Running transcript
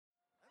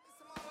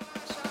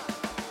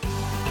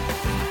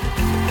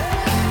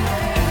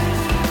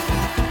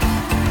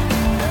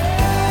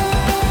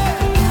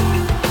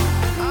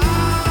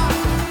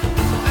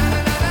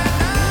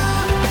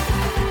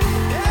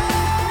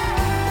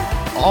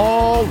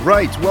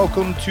right,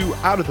 welcome to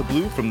Out of the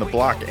Blue from the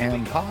Block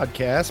M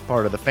Podcast,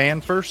 part of the Fan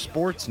First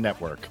Sports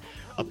Network,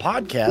 a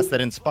podcast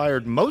that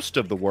inspired most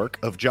of the work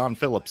of John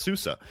Philip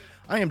Sousa.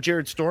 I am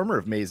Jared Stormer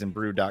of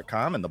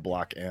MaizenBrew.com and the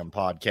Block M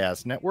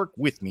Podcast Network.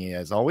 With me,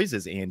 as always,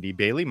 is Andy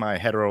Bailey, my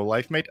hetero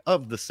life mate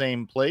of the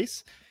same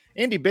place.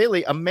 Andy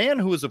Bailey, a man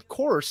who is, of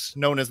course,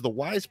 known as the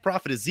wise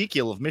prophet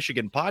Ezekiel of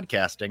Michigan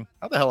podcasting.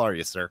 How the hell are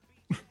you, sir?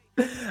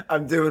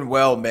 I'm doing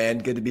well, man.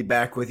 Good to be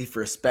back with you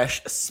for a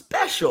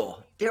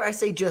special, dare I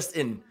say, just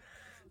in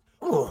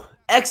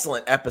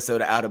excellent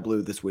episode of Out of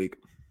Blue this week.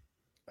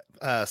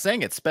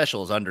 Saying it's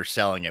special is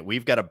underselling it.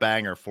 We've got a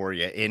banger for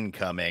you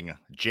incoming.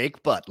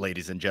 Jake Butt,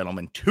 ladies and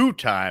gentlemen,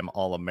 two-time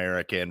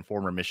All-American,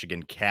 former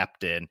Michigan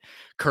captain,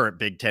 current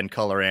Big Ten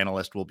color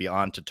analyst, will be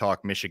on to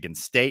talk Michigan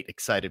State.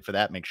 Excited for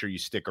that. Make sure you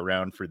stick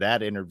around for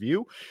that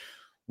interview.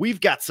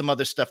 We've got some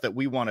other stuff that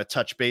we want to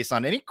touch base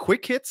on. Any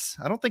quick hits?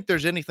 I don't think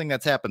there's anything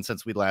that's happened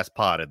since we last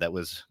potted. That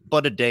was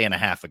but a day and a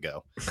half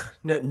ago.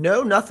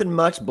 No, nothing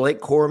much. Blake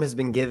Corum has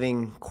been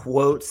giving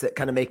quotes that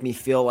kind of make me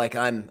feel like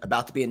I'm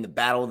about to be in the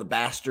Battle of the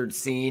Bastards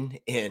scene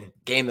in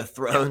Game of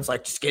Thrones,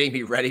 like just getting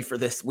me ready for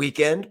this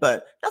weekend,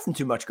 but nothing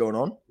too much going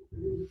on.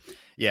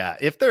 Yeah,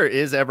 if there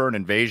is ever an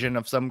invasion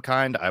of some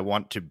kind, I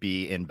want to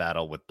be in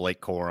battle with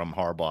Blake Corum,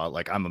 Harbaugh.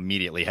 Like, I'm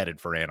immediately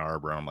headed for Ann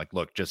Arbor. I'm like,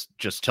 look, just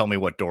tell me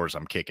what doors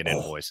I'm kicking in,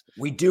 boys.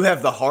 We do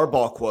have the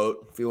Harbaugh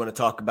quote, if you want to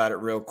talk about it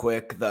real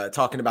quick.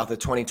 Talking about the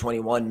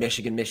 2021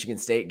 Michigan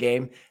State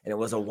game, and it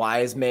was a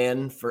wise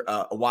man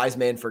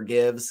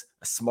forgives,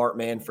 a smart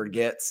man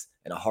forgets,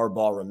 and a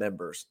Harbaugh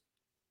remembers.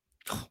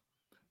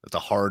 That's a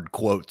hard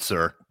quote,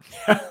 sir.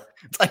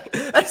 It's like,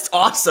 that's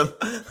awesome.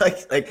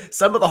 Like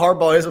some of the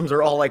Harbaughisms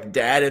are all like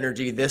dad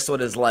energy. This one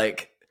is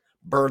like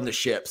burn the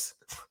ships.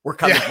 We're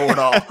coming for it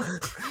all.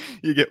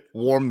 You get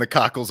warm the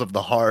cockles of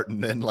the heart,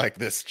 and then like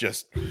this,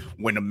 just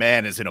when a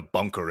man is in a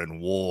bunker in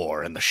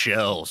war and the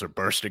shells are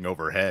bursting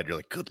overhead, you're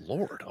like, good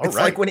Lord. All it's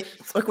right.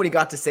 Like when he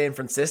got to San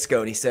Francisco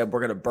and he said, we're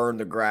going to burn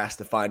the grass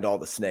to find all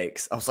the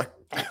snakes. I was like,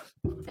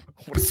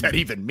 what does that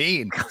even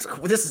mean? I was like,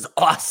 well, this is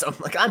awesome.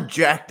 Like, I'm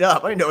jacked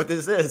up. I don't know what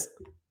this is.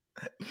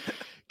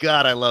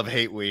 God, I love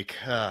hate week.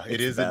 It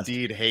is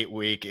indeed hate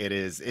week. It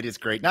is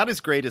great. Not as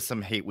great as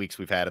some hate weeks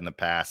we've had in the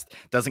past.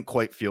 Doesn't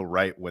quite feel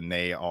right when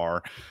they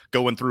are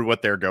going through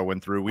what they're going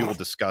through. We will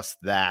discuss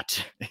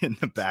that in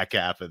the back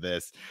half of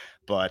this.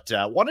 But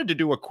wanted to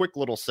do a quick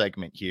little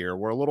segment here.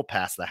 We're a little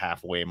past the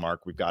halfway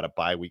mark. We've got a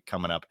bye week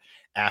coming up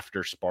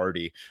after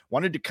Sparty.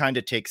 Wanted to kind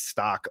of take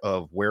stock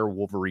of where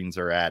Wolverines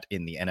are at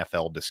in the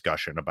NFL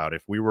discussion about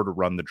if we were to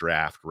run the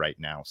draft right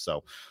now.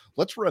 So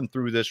let's run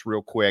through this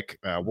real quick.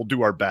 We'll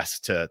do our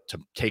best to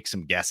take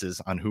some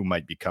guesses on who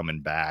might be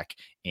coming back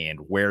and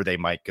where they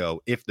might go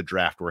if the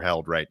draft were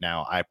held right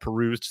now. I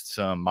perused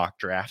some mock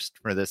drafts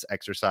for this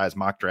exercise.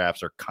 Mock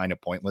drafts are kind of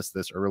pointless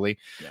this early,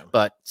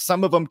 but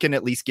some of them can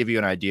at least give you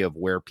an idea of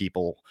where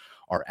people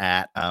are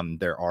at.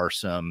 There are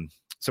some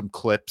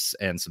clips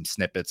and some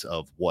snippets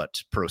of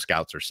what pro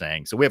scouts are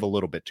saying. So we have a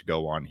little bit to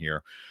go on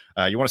here.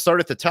 You want to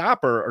start at the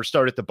top or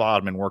start at the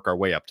bottom and work our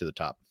way up to the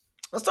top?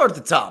 Let's start at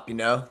the top.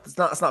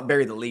 Let's not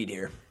bury the lead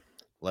here.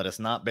 Let us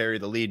not bury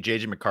the lead.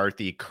 JJ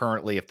McCarthy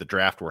currently, if the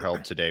draft were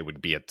held today, would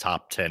be a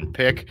top 10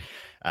 pick.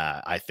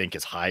 I think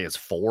as high as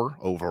 4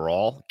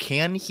 overall.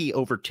 Can he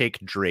overtake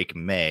Drake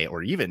May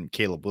or even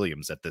Caleb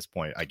Williams at this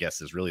point, I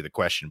guess is really the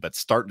question, but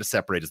starting to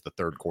separate as the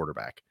third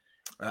quarterback.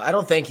 I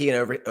don't think he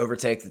can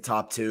overtake the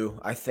top 2.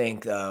 I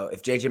think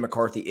if JJ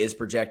McCarthy is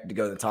projected to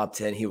go to the top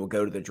 10, he will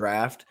go to the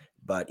draft.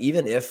 But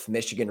even if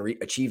Michigan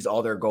achieves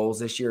all their goals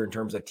this year in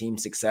terms of team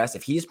success,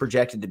 if he's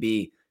projected to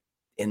be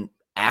in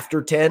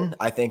after 10,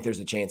 I think there's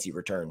a chance he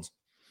returns.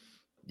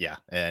 Yeah,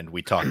 and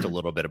we talked a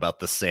little bit about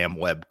the Sam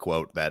Webb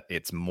quote that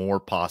it's more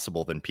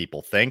possible than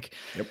people think.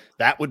 Yep.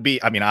 That would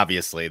be, I mean,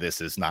 obviously this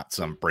is not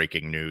some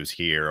breaking news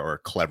here or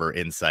clever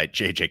insight.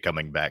 JJ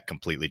coming back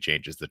completely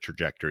changes the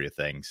trajectory of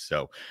things.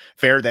 So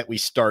fair that we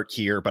start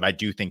here, but I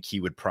do think he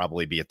would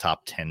probably be a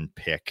top 10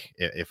 pick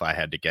if I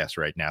had to guess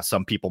right now.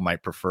 Some people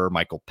might prefer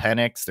Michael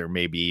Penix. There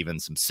may be even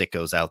some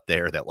sickos out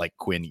there that like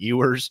Quinn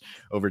Ewers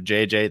over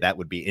JJ. That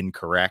would be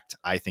incorrect.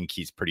 I think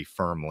he's pretty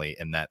firmly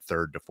in that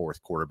 3rd to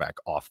 4th quarterback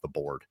off the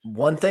board.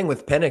 One thing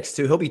with Penix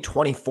too, he'll be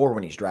 24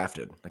 when he's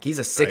drafted. Like he's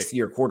a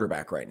 6th-year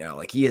quarterback right now.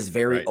 Like he is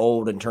very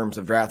old in terms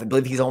of draft. I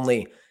believe he's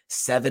only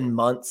 7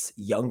 months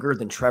younger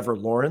than Trevor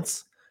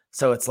Lawrence.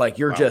 So it's like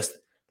you're just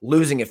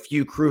losing a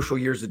few crucial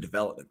years of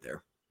development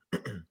there.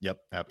 Yep,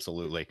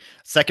 absolutely.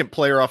 Second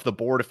player off the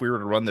board, if we were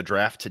to run the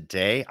draft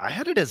today, I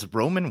had it as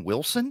Roman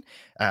Wilson.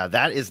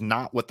 That is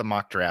not what the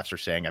mock drafts are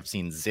saying. I've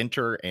seen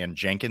Zinter and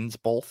Jenkins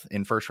both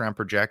in first-round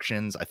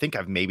projections. I think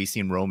I've maybe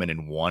seen Roman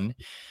in one.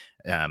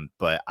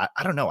 But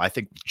I don't know. I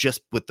think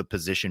just with the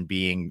position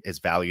being as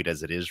valued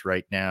as it is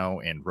right now,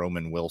 and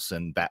Roman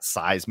Wilson, that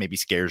size maybe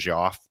scares you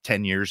off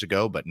 10 years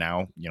ago. But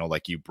now, you know,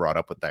 like you brought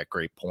up with that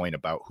great point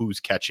about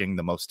who's catching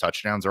the most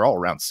touchdowns, they're all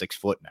around 6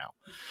 foot now.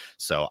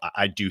 So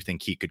I do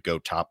think he could go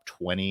top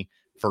 20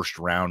 first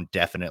round,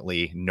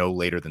 definitely no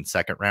later than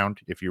second round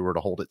if you were to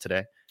hold it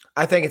today.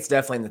 I think it's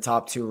definitely in the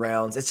top 2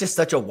 rounds. It's just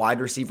such a wide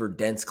receiver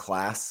dense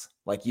class.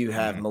 Like you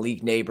have Mhm.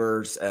 Malik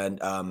Neighbors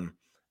and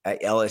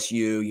at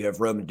LSU, you have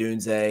Rome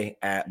Dunze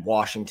at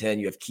Washington,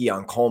 you have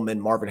Keon Coleman,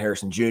 Marvin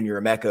Harrison Jr.,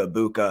 Emeka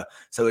Ibuka.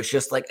 So it's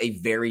just like a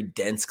very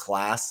dense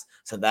class.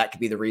 So that could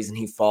be the reason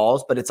he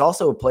falls. But it's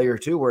also a player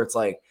too, where it's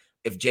like,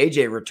 if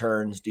JJ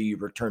returns, do you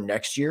return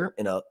next year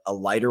in a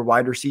lighter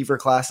wide receiver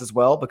class as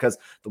well? Because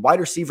the wide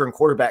receiver and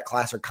quarterback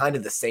class are kind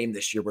of the same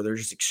this year, where they're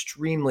just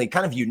extremely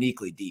kind of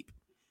uniquely deep.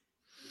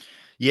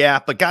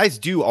 Yeah, but guys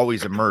do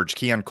always emerge.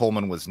 Keon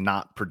Coleman was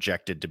not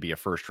projected to be a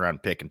first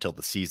round pick until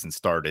the season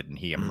started and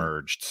he Mhm.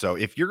 emerged. So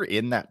if you're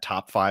in that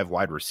top 5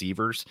 wide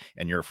receivers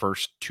and you're a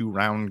first 2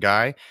 round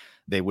guy,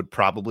 they would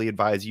probably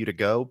advise you to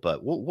go,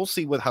 but we'll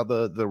see with how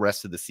the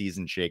rest of the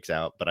season shakes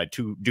out. But I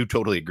do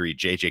totally agree.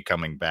 JJ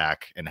coming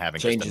back and having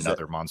just Changes it.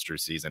 another monster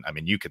season. I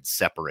mean, you could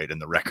separate in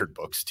the record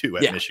books too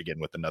at Yeah. Michigan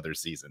with another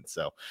season.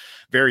 So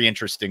very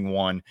interesting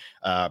one.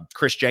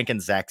 Chris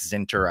Jenkins, Zach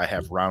Zinter, I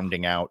have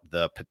rounding out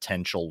the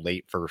potential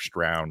late first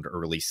round,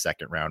 early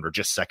second round, or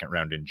just second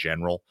round in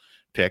general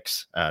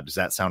picks. Does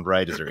that sound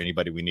right? Is there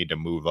anybody we need to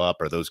move up?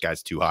 Are those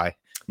guys too high?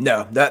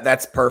 No,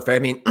 that's perfect. I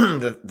mean,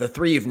 the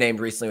 3 you've named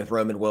recently with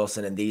Roman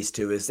Wilson and these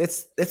two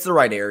it's the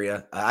right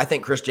area. I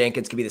think Chris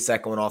Jenkins could be the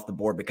second one off the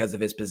board because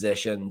of his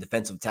position.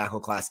 Defensive tackle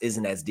class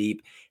isn't as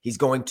deep. He's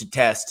going to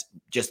test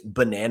just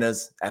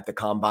bananas at the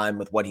combine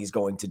with what he's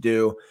going to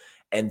do.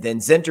 And then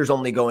Zinter's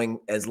only going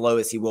as low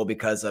as he will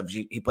because of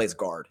he plays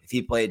guard. If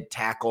he played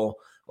tackle,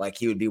 like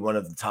he would be one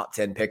of the top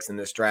 10 picks in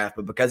this draft.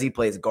 But because he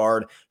plays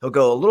guard, he'll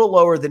go a little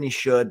lower than he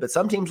should. But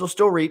some teams will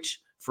still reach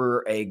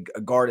for a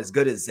guard as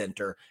good as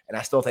Zinter, and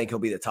I still think he'll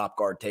be the top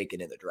guard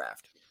taken in the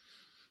draft.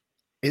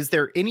 Is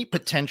there any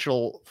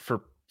potential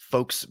for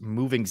folks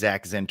moving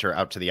Zach Zinter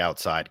out to the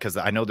outside? Because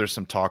I know there's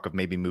some talk of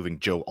maybe moving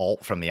Joe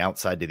Alt from the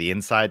outside to the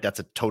inside. That's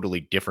a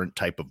totally different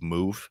type of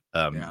move.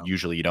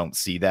 Usually you don't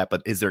see that,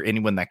 but is there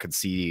anyone that could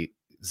see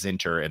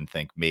Zinter and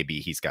think maybe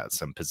he's got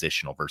some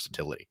positional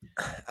versatility?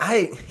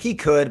 He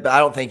could, but I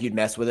don't think you'd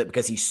mess with it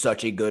because he's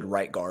such a good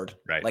right guard.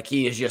 Right. Like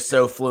he is just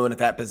so fluent at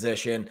that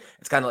position.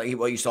 It's kind of like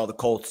what you saw the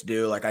Colts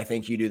do. Like I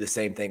think you do the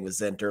same thing with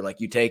Zinter. Like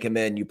you take him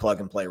in, you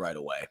plug and play right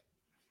away.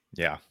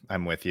 Yeah,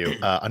 I'm with you.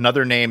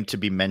 Another name to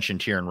be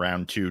mentioned here in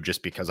round 2,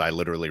 just because I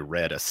literally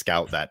read a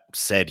scout that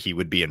said he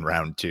would be in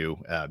round 2.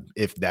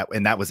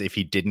 That was if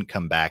he didn't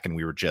come back and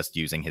we were just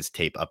using his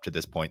tape up to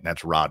this point. And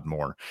that's Rod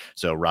Moore.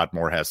 So Rod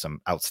Moore has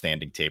some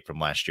outstanding tape from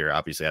last year.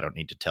 Obviously, I don't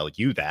need to tell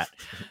you that.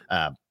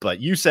 But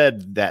you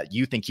said that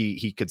you think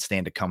he could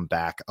stand to come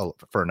back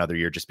for another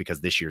year just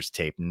because this year's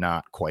tape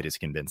not quite as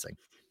convincing.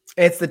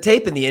 It's the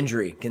tape and the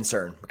injury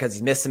concern because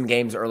he's missed some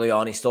games early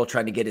on. He's still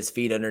trying to get his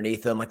feet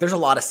underneath him. Like there's a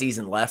lot of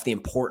season left. The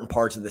important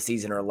parts of the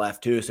season are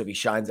left too. So if he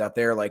shines out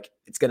there, like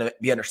it's going to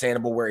be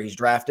understandable where he's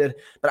drafted.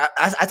 But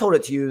I told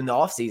it to you in the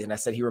offseason. I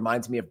said he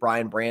reminds me of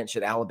Brian Branch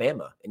at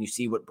Alabama. And you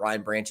see what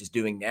Brian Branch is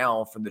doing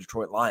now for the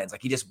Detroit Lions.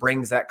 Like he just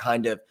brings that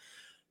kind of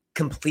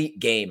complete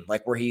game,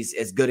 like where he's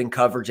as good in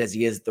coverage as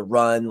he is the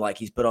run, like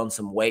he's put on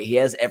some weight. He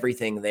has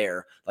everything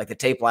there. Like the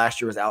tape last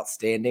year was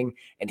outstanding.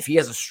 And if he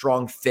has a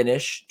strong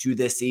finish to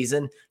this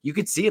season, you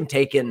could see him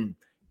taken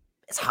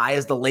as high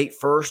as the late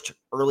first,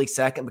 early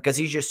second, because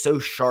he's just so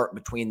sharp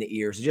between the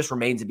ears. It just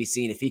remains to be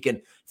seen if he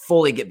can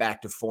fully get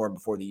back to form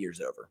before the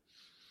year's over.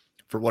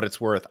 For what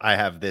it's worth, I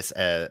have this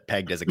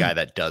pegged as a guy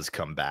that does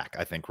come back.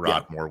 I think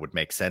Rod Moore would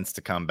make sense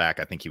to come back.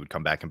 I think he would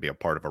come back and be a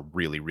part of a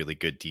really, really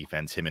good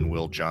defense. Him and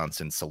Will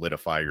Johnson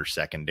solidify your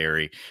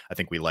secondary. I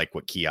think we like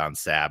what Keon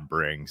Sabb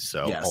brings.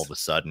 So all of a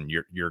sudden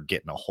you're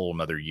getting a whole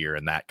nother year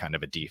in that kind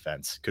of a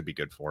defense. Could be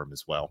good for him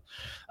as well.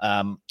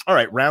 All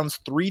right, rounds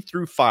 3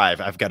 through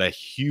 5. I've got a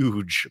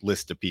huge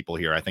list of people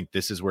here. I think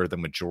this is where the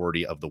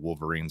majority of the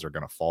Wolverines are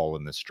going to fall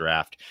in this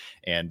draft.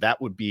 And that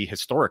would be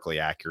historically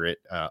accurate,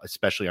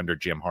 especially under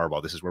Jim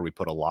Harbaugh. This is where we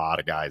put a lot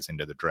of guys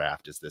into the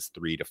draft, is this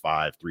 3 to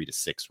 5, 3 to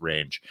 6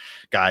 range.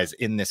 Guys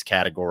in this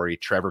category: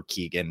 Trevor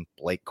Keegan,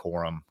 Blake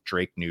Corum,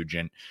 Drake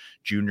Nugent,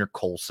 Junior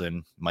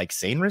Colson, Mike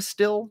Sainris,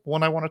 still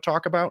one I want to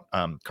talk about,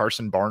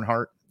 Carson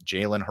Barnhart,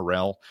 Jalen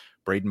Harrell,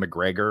 Braden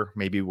McGregor,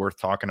 maybe worth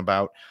talking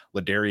about,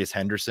 Ladarius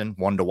Henderson,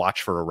 one to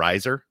watch for a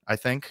riser, I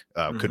think,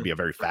 could be a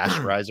very fast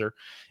riser,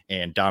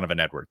 and Donovan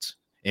Edwards.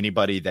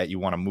 Anybody that you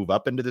want to move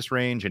up into this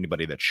range?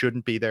 Anybody that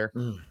shouldn't be there?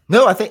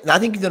 No, I think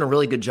you've done a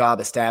really good job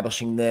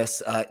establishing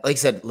this. Like I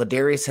said,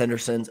 Ladarius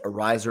Henderson's a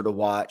riser to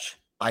watch.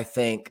 I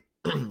think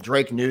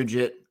Drake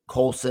Nugent,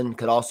 Colson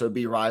could also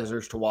be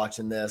risers to watch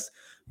in this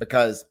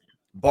because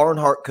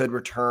Barnhart could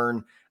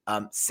return.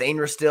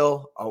 Sainer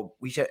still,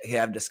 we should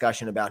have a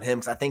discussion about him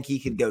because I think he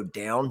could go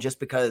down just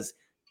because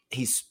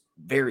he's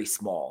very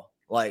small.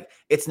 Like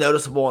it's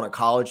noticeable on a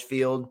college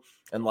field.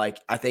 And like,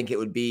 I think it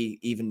would be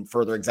even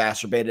further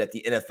exacerbated at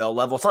the NFL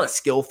level. It's not a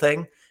skill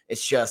thing.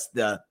 It's just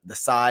the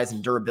size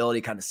and durability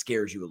kind of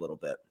scares you a little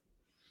bit.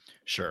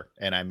 Sure.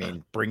 And I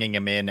mean, bringing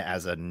him in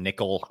as a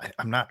nickel,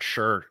 I'm not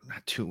sure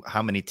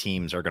how many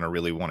teams are going to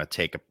really want to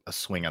take a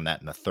swing on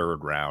that in the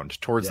 3rd round.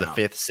 Towards the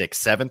 5th, 6th,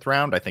 7th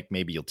round, I think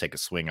maybe you'll take a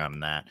swing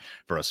on that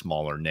for a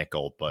smaller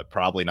nickel, but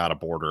probably not a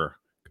border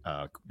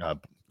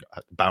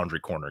boundary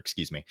corner,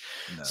 excuse me.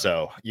 No.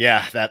 So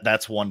yeah,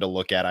 that's one to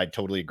look at. I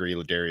totally agree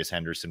with Darius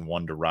Henderson,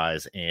 one to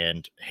rise,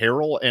 and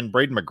Harrell and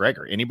Braden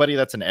McGregor. Anybody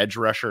that's an edge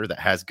rusher that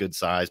has good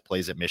size,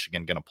 plays at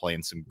Michigan, going to play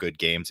in some good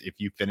games. If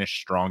you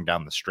finish strong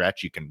down the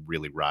stretch, you can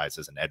really rise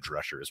as an edge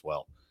rusher as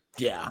well.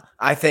 Yeah,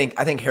 I think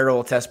Harrell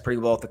will test pretty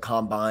well at the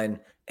combine.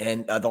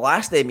 And the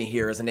last name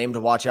here is a name to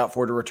watch out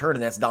for to return,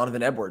 and that's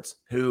Donovan Edwards,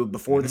 who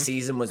before the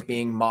season was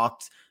being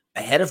mocked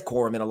ahead of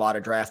Corum in a lot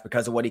of drafts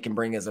because of what he can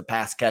bring as a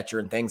pass catcher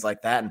and things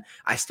like that. And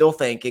I still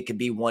think it could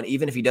be one,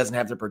 even if he doesn't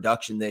have the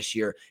production this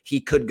year, he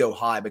could go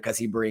high because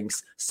he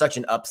brings such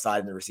an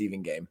upside in the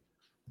receiving game.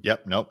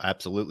 Yep. Nope.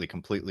 Absolutely.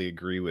 Completely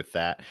agree with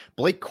that.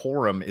 Blake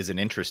Corum is an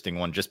interesting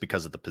one just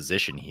because of the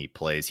position he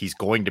plays. He's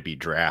going to be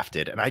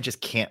drafted, and I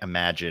just can't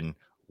imagine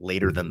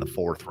later than the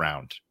 4th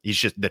round. He's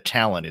just, the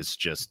talent is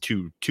just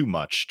too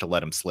much to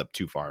let him slip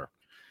too far.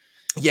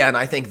 Yeah, and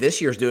I think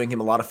this year's doing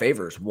him a lot of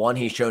favors. One,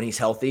 he's shown he's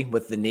healthy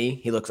with the knee.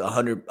 He looks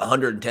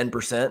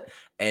 110%.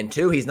 And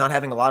two, he's not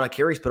having a lot of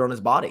carries put on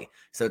his body.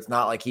 So it's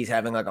not like he's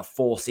having like a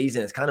full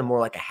season. It's kind of more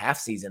like a half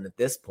season at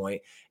this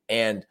point.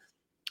 And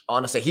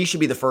honestly, he should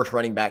be the first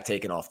running back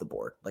taken off the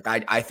board. Like,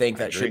 I think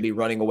that should be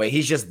running away.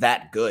 He's just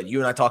that good. You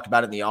and I talked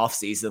about it in the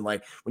offseason.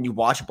 Like, when you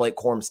watch Blake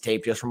Corum's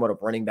tape, just from what a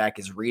running back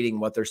is reading,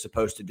 what they're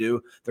supposed to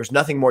do, there's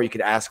nothing more you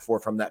could ask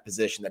for from that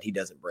position that he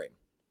doesn't bring.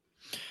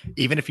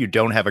 Even if you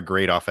don't have a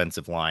great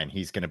offensive line,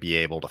 he's going to be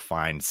able to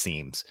find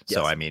seams. Yes.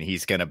 So, I mean,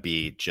 he's going to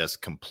be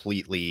just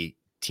completely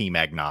team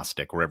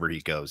agnostic. Wherever he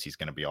goes, he's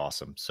going to be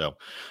awesome. So,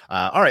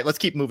 all right, let's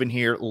keep moving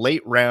here.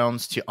 Late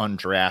rounds to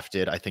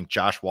undrafted. I think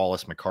Josh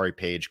Wallace, Makari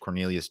Page,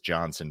 Cornelius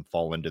Johnson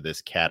fall into this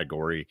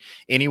category.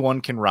 Anyone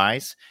can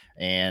rise.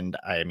 And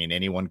I mean,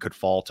 anyone could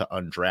fall to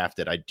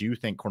undrafted. I do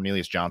think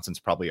Cornelius Johnson's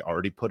probably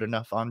already put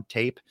enough on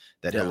tape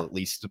that he'll at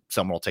least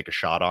someone will take a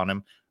shot on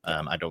him.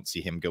 I don't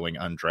see him going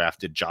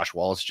undrafted. Josh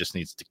Wallace just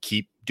needs to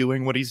keep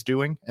doing what he's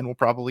doing and will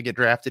probably get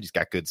drafted. He's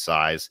got good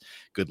size,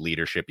 good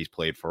leadership. He's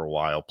played for a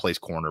while, plays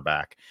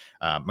cornerback.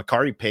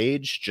 Makari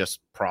Page, just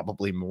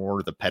probably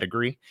more the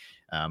pedigree.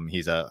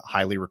 He's a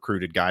highly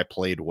recruited guy,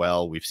 played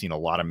well. We've seen a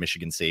lot of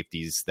Michigan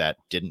safeties that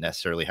didn't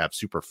necessarily have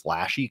super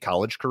flashy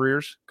college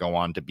careers go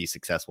on to be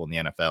successful in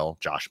the NFL.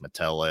 Josh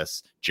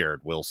Metellus, Jared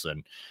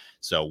Wilson.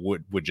 So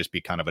would just be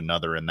kind of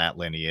another in that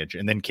lineage.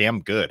 And then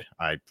Cam Good.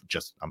 I'm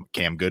a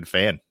Cam Good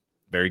fan.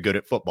 Very good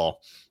at football.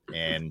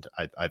 And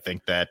I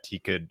think that he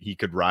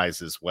could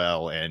rise as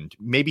well. And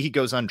maybe he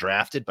goes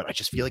undrafted, but I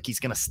just feel like he's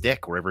going to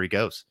stick wherever he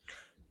goes.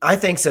 I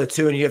think so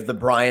too. And you have the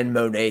Brian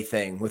Monet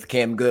thing with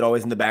Cam Good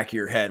always in the back of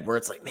your head where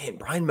it's like, man,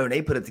 Brian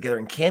Monet put it together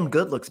and Cam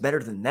Good looks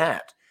better than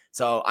that.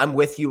 So I'm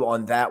with you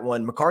on that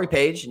one. Makari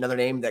Page, another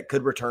name that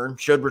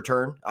should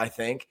return, I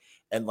think,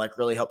 and like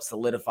really help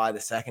solidify the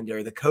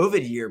secondary. The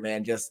COVID year,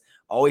 man, just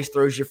always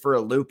throws you for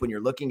a loop when you're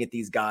looking at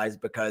these guys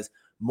because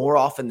more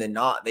often than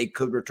not, they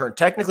could return.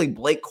 Technically,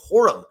 Blake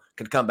Corum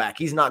could come back.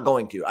 He's not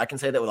going to. I can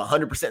say that with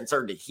 100%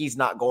 certainty. He's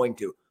not going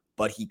to,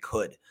 but he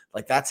could.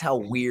 Like, that's how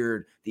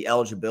weird the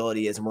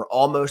eligibility is. And we're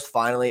almost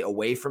finally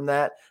away from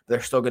that.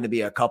 There's still going to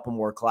be a couple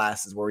more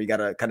classes where you got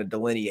to kind of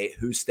delineate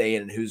who's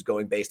staying and who's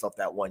going based off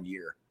that 1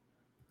 year.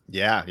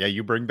 Yeah.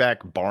 You bring back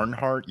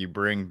Barnhart, you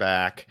bring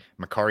back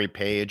Makari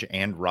Page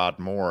and Rod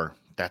Moore.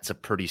 That's a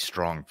pretty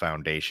strong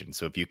foundation.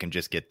 So if you can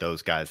just get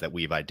those guys that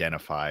we've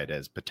identified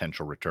as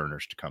potential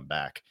returners to come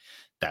back,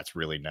 that's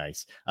really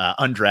nice.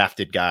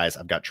 Undrafted guys,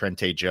 I've got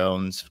Trente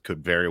Jones,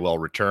 could very well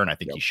return. I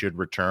think he should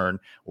return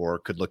or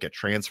could look at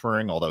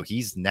transferring, although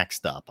he's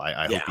next up.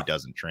 I hope he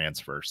doesn't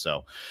transfer.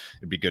 So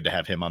it'd be good to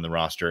have him on the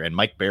roster. And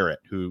Mike Barrett,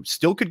 who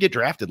still could get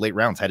drafted late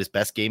rounds, had his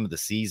best game of the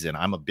season.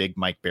 I'm a big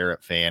Mike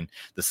Barrett fan.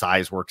 The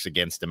size works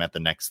against him at the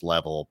next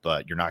level,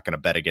 but you're not going to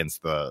bet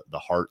against the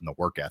heart and the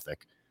work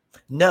ethic.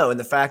 No, and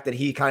the fact that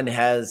he kind of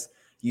has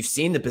 – you've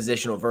seen the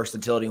positional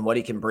versatility and what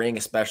he can bring,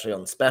 especially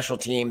on the special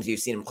teams. You've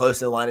seen him close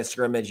to the line of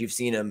scrimmage. You've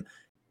seen him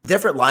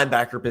different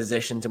linebacker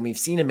positions, and we've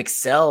seen him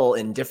excel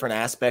in different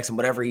aspects and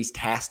whatever he's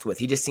tasked with.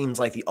 He just seems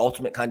like the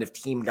ultimate kind of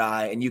team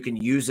guy, and you can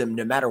use him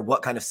no matter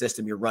what kind of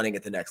system you're running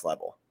at the next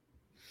level.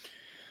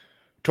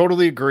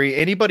 Totally agree.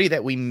 Anybody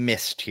that we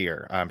missed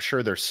here, I'm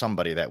sure there's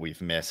somebody that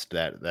we've missed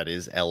that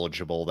is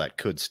eligible that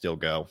could still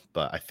go,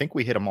 but I think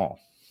we hit them all.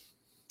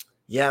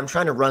 Yeah, I'm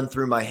trying to run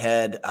through my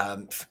head.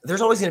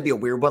 There's always going to be a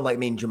weird one. Like,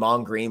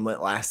 Jamon Green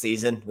went last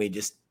season. We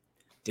just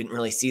didn't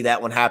really see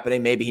that one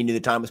happening. Maybe he knew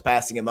the time was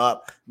passing him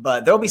up.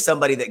 But there'll be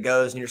somebody that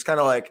goes, and you're just kind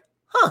of like,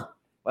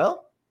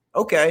 well,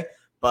 okay.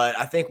 But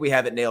I think we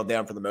have it nailed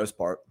down for the most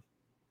part.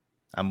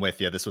 I'm with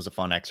you. This was a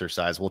fun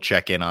exercise. We'll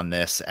check in on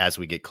this as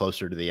we get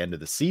closer to the end of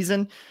the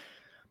season.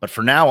 But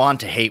for now, on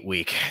to Hate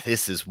Week.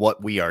 This is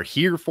what we are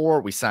here for.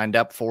 We signed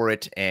up for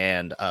it,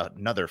 and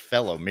another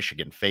fellow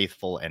Michigan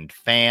faithful and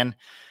fan.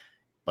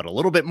 But a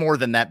little bit more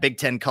than that, Big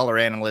Ten color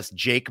analyst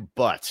Jake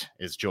Butt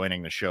is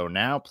joining the show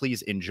now.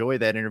 Please enjoy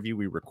that interview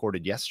we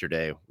recorded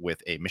yesterday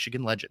with a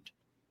Michigan legend.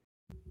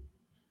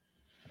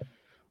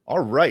 All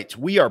right.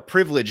 We are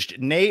privileged,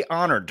 nay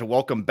honored, to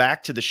welcome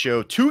back to the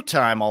show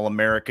two-time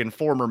All-American,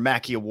 former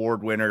Mackey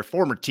Award winner,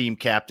 former team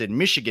captain,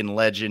 Michigan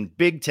legend,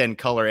 Big Ten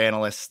color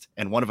analyst,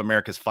 and one of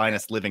America's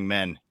finest living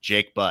men,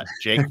 Jake Butt.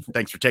 Jake,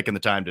 thanks for taking the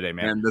time today,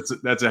 man. And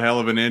that's a hell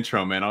of an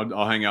intro, man.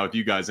 I'll hang out with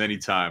you guys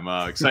anytime.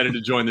 Excited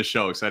to join the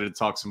show. Excited to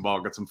talk some ball.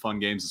 Got some fun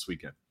games this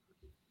weekend.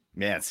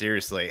 Man,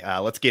 seriously,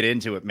 let's get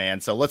into it, man.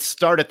 So let's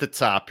start at the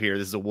top here.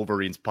 This is a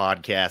Wolverines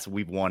podcast.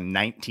 We've won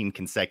 19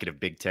 consecutive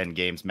Big Ten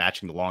games,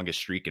 matching the longest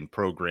streak in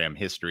program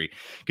history.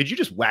 Could you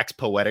just wax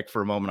poetic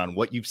for a moment on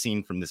what you've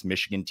seen from this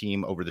Michigan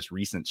team over this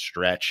recent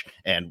stretch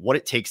and what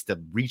it takes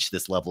to reach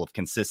this level of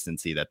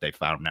consistency that they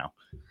found now?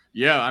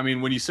 Yeah, I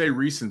mean, when you say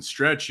recent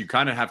stretch, you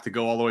kind of have to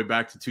go all the way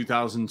back to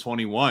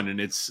 2021. And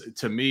it's,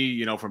 to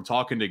me, from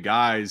talking to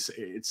guys,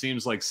 it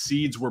seems like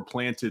seeds were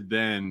planted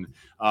then,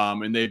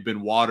 and they've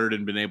been watered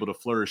and been able to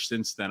flourish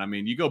since then. I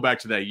mean, you go back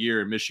to that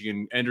year and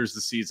Michigan enters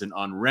the season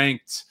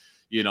unranked.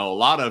 A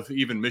lot of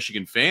even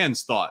Michigan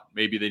fans thought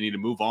maybe they need to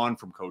move on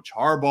from Coach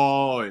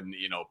Harbaugh and,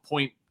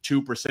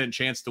 0.2%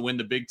 chance to win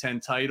the Big Ten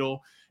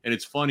title. And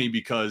it's funny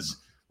because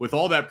with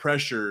all that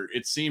pressure,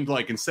 it seemed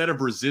like instead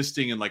of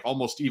resisting and like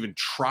almost even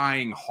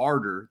trying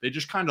harder, they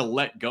just kind of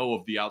let go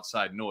of the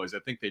outside noise. I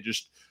think they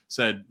just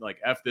said like,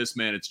 F this,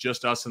 man, it's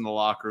just us in the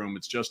locker room.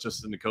 It's just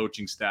us in the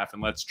coaching staff,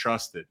 and let's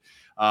trust it.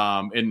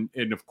 And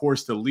of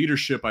course, the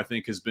leadership, I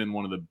think, has been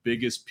one of the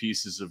biggest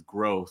pieces of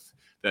growth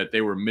that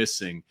they were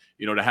missing.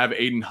 To have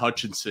Aiden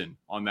Hutchinson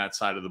on that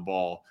side of the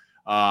ball,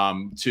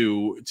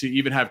 to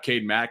even have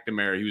Cade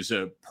McNamara, he was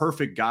a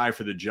perfect guy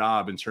for the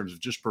job in terms of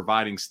just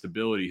providing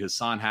stability.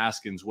 Hassan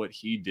Haskins, what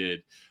he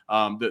did,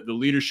 the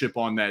leadership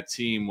on that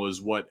team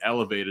was what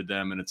elevated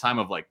them in a time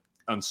of like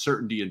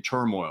uncertainty and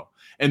turmoil.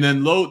 And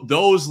then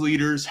those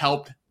leaders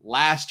helped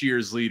last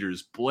year's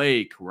leaders,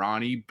 Blake,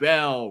 Ronnie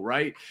Bell,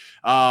 right?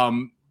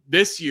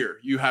 This year,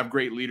 you have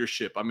great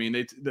leadership. I mean,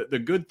 the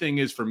good thing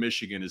is for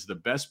Michigan is the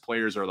best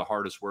players are the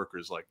hardest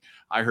workers. Like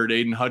I heard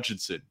Aiden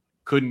Hutchinson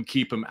couldn't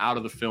keep him out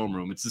of the film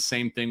room. It's the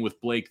same thing with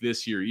Blake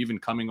this year, even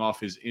coming off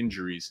his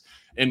injuries.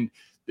 And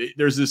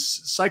there's this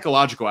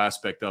psychological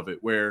aspect of it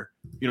where,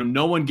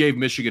 no one gave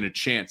Michigan a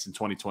chance in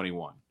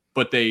 2021,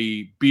 but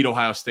they beat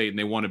Ohio State and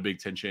they won a Big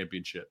Ten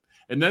championship.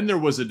 And then there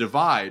was a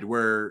divide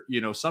where,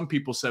 some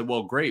people said,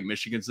 well, great,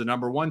 Michigan's the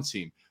number one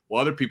team.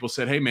 Well, other people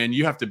said, hey, man,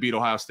 you have to beat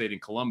Ohio State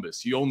and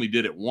Columbus. You only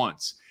did it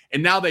once.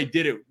 And now they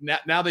did it.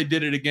 Now they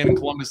did it again in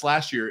Columbus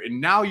last year. And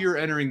now you're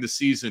entering the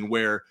season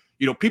where,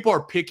 people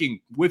are picking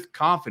with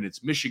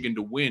confidence Michigan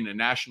to win a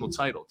national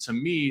title. To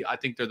me, I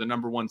think they're the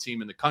number one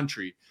team in the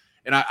country.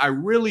 And I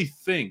really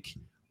think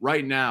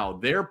right now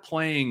they're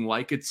playing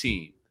like a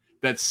team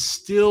that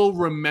still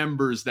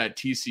remembers that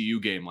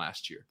TCU game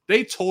last year.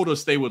 They told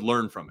us they would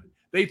learn from it.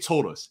 They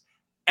told us.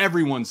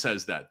 Everyone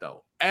says that,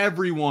 though.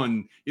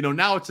 Everyone,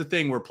 now it's a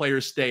thing where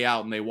players stay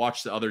out and they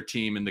watch the other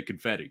team in the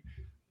confetti.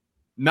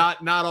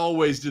 Not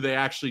always do they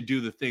actually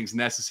do the things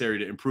necessary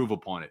to improve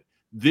upon it.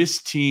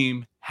 This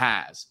team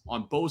has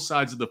on both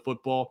sides of the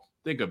football.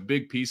 I think a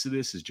big piece of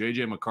this is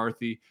JJ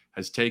McCarthy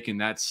has taken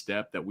that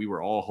step that we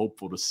were all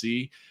hopeful to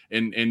see.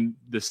 And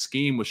the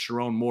scheme with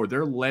Sharon Moore,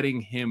 they're letting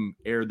him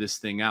air this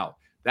thing out.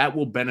 That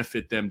will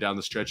benefit them down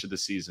the stretch of the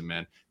season,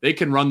 man. They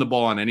can run the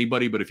ball on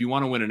anybody, but if you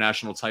want to win a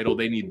national title,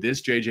 they need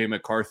this JJ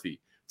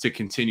McCarthy to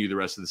continue the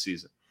rest of the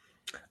season.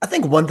 I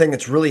think one thing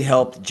that's really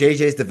helped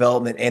JJ's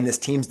development and this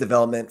team's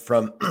development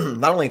from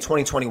not only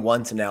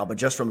 2021 to now, but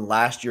just from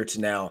last year to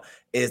now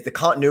is the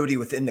continuity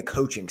within the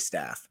coaching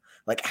staff.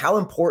 Like, how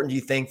important do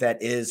you think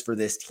that is for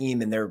this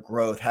team and their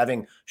growth?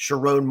 Having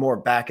Sharon Moore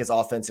back as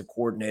offensive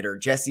coordinator,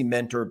 Jesse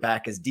Mentor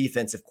back as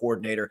defensive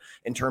coordinator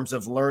in terms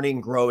of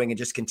learning, growing, and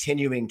just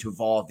continuing to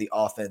evolve the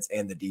offense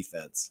and the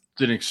defense.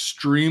 It's an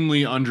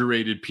extremely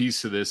underrated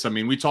piece of this. I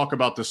mean, we talk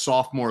about the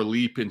sophomore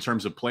leap in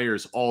terms of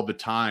players all the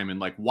time. And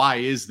like, why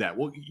is that?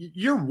 Well,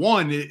 year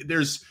one,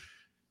 there's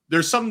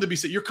something to be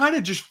said. You're kind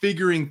of just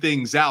figuring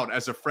things out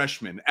as a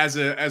freshman, as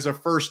a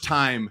first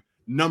time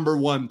number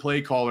one play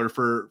caller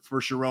for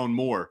Sharon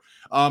Moore.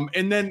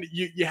 And then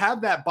you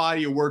have that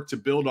body of work to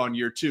build on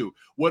year two.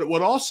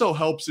 What also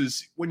helps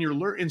is when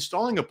you're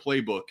installing a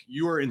playbook,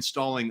 you are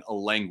installing a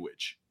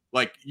language.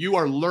 Like, you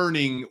are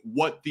learning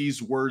what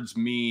these words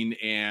mean.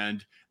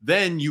 And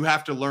then you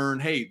have to learn,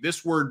 hey,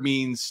 this word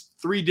means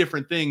three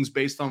different things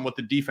based on what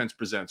the defense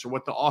presents or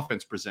what the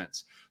offense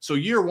presents. So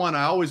year one,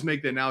 I always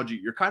make the analogy,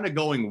 you're kind of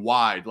going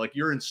wide, like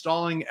you're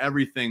installing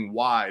everything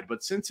wide.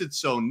 But since it's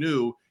so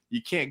new,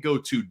 you can't go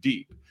too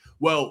deep.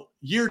 Well,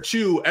 year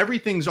two,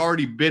 everything's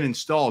already been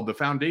installed. The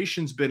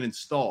foundation's been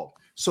installed.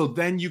 So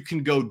then you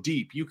can go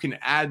deep. You can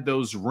add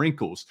those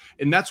wrinkles.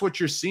 And that's what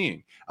you're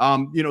seeing.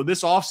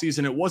 This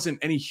offseason, it wasn't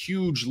any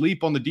huge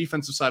leap on the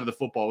defensive side of the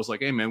football. It was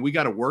like, hey, man, we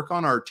got to work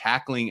on our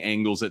tackling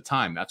angles at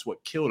time. That's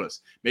what killed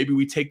us. Maybe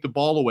we take the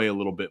ball away a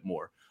little bit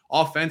more.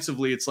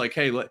 Offensively, it's like,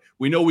 hey,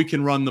 we know we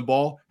can run the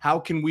ball. How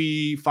can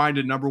we find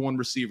a number one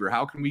receiver?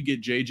 How can we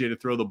get JJ to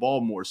throw the ball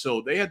more?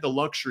 So they had the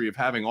luxury of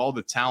having all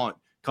the talent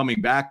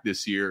coming back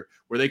this year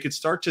where they could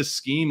start to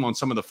scheme on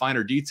some of the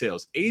finer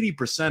details.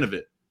 80% of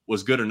it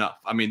was good enough.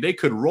 I mean, they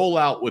could roll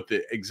out with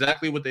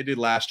exactly what they did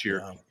last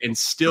year and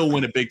still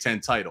win a Big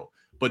Ten title.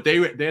 But they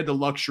had the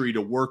luxury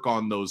to work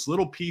on those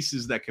little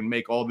pieces that can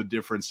make all the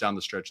difference down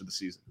the stretch of the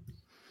season.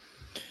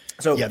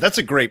 So yeah, that's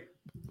a great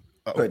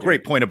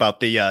point about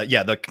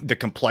the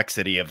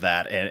complexity of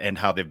that and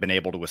how they've been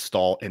able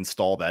to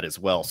install that as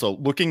well. So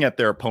looking at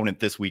their opponent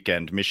this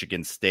weekend,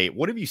 Michigan State,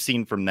 what have you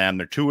seen from them?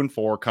 They're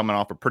 2-4 coming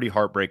off a pretty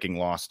heartbreaking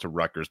loss to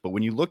Rutgers. But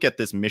when you look at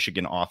this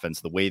Michigan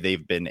offense, the way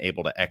they've been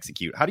able to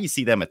execute, how do you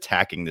see them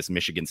attacking this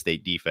Michigan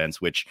State defense,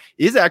 which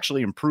is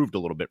actually improved a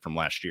little bit from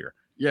last year?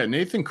 Yeah,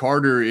 Nathan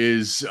Carter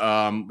is,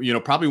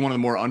 probably one of the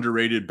more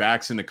underrated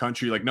backs in the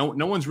country. Like no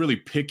one's really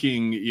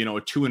picking,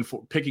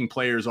 picking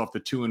players off the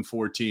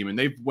 2-4 team. And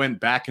they went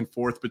back and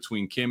forth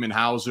between Kim and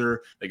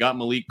Hauser. They got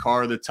Malik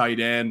Carr, the tight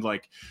end.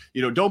 Like,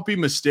 don't be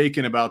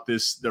mistaken about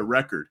the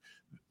record.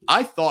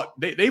 I thought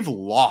they've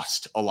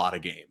lost a lot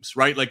of games,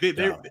 right? Like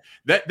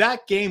that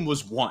game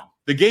was won.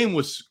 The game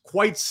was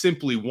quite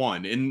simply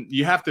won, and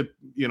you have to,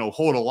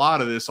 hold a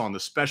lot of this on the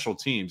special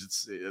teams.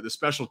 It's the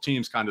special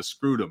teams kind of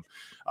screwed them.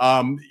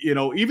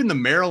 Even the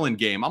Maryland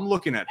game, I'm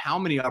looking at how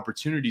many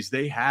opportunities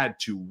they had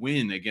to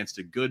win against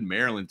a good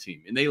Maryland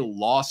team, and they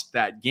lost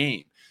that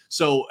game.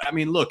 So, I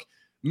mean, look,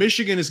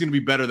 Michigan is going to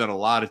be better than a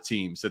lot of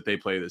teams that they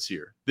play this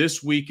year.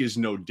 This week is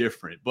no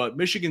different. But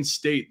Michigan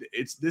State,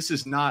 this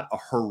is not a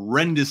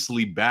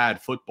horrendously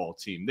bad football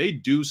team. They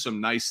do some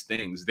nice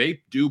things.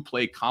 They do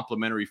play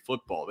complementary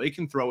football. They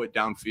can throw it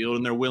downfield,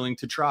 and they're willing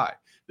to try.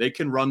 They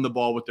can run the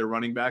ball with their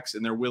running backs,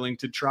 and they're willing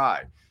to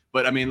try.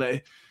 But, I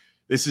mean,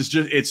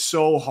 it's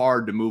so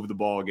hard to move the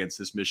ball against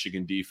this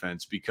Michigan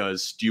defense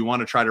because do you want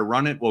to try to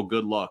run it? Well,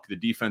 good luck. The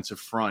defensive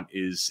front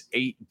is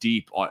 8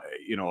 deep,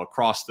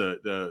 across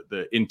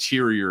the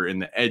interior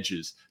and the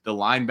edges. The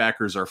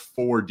linebackers are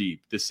 4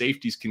 deep. The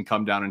safeties can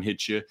come down and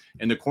hit you,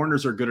 and the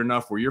corners are good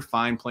enough where you're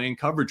fine playing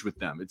coverage with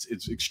them.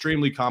 It's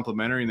extremely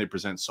complimentary, and they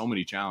present so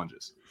many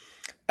challenges.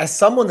 As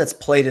someone that's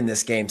played in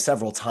this game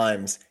several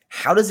times,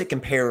 how does it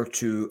compare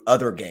to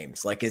other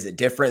games? Like, is it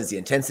different? Is the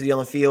intensity on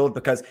the field?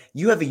 Because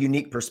you have a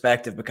unique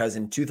perspective because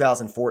in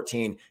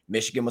 2014,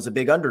 Michigan was a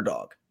big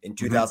underdog. In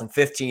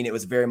 2015, it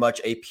was very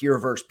much a pure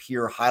versus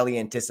pure, highly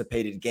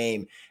anticipated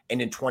game. And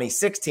in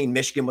 2016,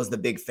 Michigan was the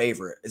big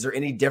favorite. Is there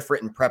any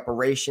different in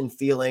preparation,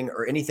 feeling,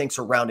 or anything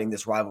surrounding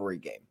this rivalry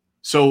game?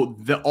 So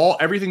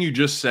everything you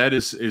just said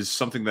is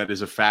something that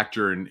is a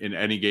factor in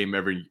any game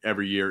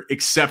every year,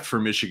 except for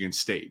Michigan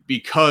State,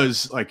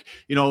 because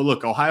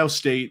look, Ohio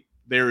State,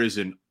 there is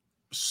an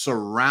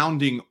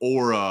surrounding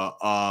aura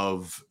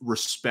of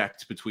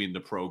respect between the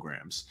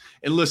programs.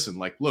 And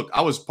listen, look, I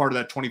was part of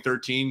that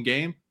 2013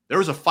 game. There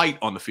was a fight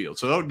on the field.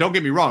 So don't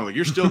get me wrong. Like,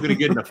 you're still going to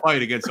get in a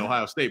fight against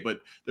Ohio State, but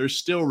there's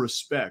still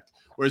respect.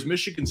 Whereas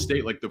Michigan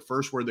State, the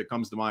first word that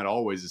comes to mind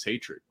always is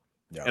hatred.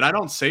 Yeah. And I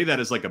don't say that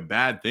as a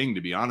bad thing,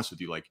 to be honest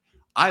with you.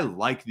 I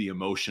like the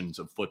emotions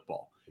of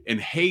football, and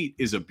hate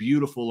is a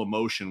beautiful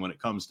emotion when it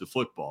comes to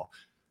football.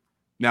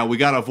 Now we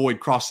got to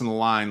avoid crossing the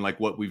line like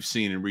what we've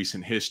seen in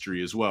recent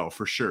history as well,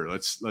 for sure.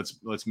 Let's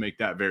make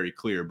that very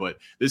clear. But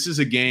this is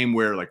a game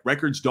where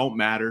records don't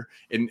matter.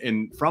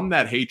 And from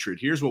that hatred,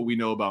 here's what we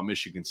know about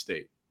Michigan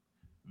State.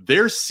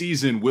 Their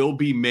season will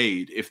be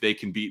made if they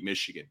can beat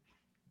Michigan.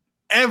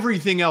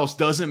 Everything else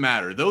doesn't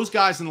matter. Those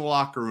guys in the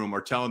locker room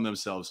are telling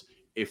themselves,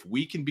 if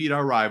we can beat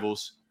our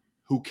rivals,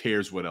 who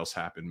cares what else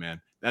happened, man?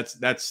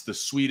 That's the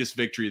sweetest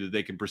victory that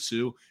they can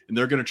pursue, and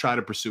they're going to try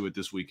to pursue it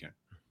this weekend.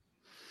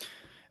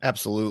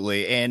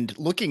 Absolutely. And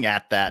looking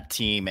at that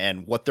team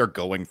and what they're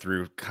going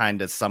through,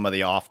 kind of some of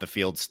the off the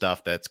field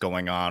stuff that's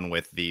going on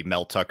with the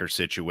Mel Tucker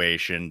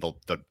situation,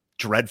 the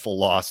dreadful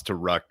loss to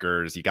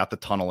Rutgers, you got the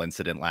tunnel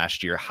incident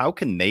last year. How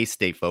can they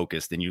stay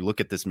focused? And you look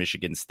at this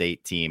Michigan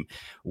State team,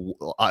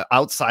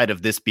 outside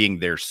of this being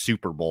their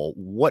Super Bowl,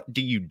 what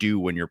do you do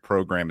when your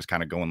program is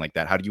kind of going like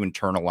that? How do you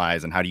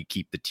internalize and how do you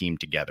keep the team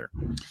together?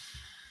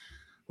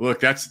 Look,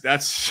 that's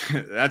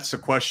a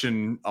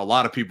question a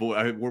lot of people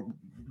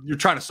you're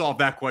trying to solve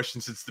that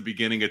question since the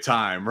beginning of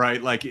time,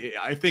 right?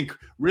 I think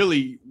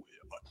really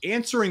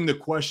answering the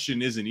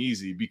question isn't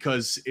easy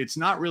because it's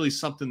not really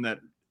something that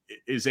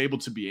is able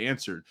to be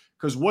answered,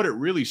 because what it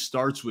really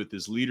starts with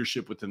is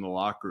leadership within the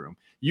locker room.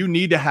 You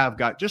need to have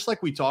just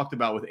like we talked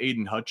about with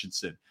Aiden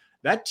Hutchinson.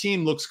 That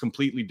team looks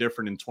completely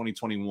different in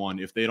 2021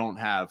 if they don't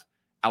have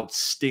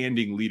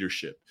outstanding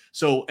leadership.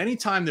 So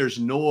anytime there's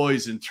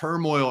noise and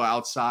turmoil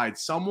outside,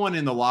 someone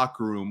in the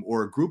locker room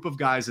or a group of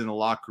guys in the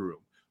locker room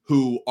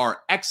who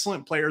are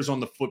excellent players on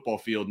the football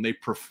field and they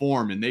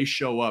perform and they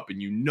show up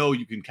and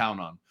you can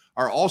count on,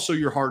 are also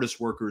your hardest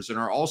workers and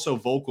are also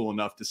vocal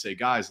enough to say,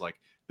 guys,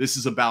 this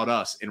is about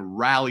us, and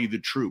rally the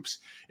troops.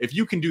 If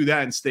you can do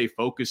that and stay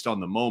focused on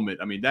the moment,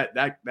 I mean,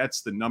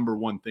 that's the number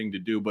one thing to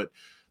do. But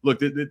look,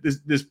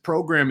 this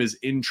program is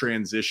in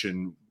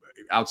transition.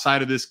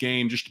 Outside of this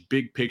game, just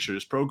big picture,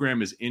 this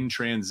program is in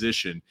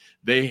transition.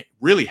 They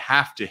really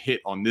have to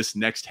hit on this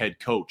next head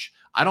coach.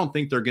 I don't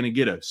think they're going to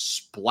get a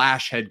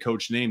splash head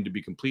coach name, to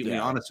be completely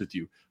honest with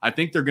you. I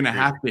think they're going to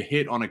have to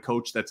hit on a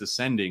coach that's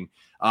ascending.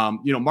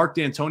 Mark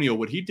D'Antonio,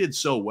 what he did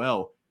so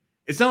well,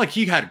 it's not like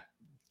he had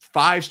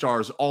 5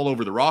 stars all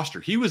over the roster.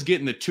 He was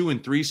getting the 2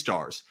 and 3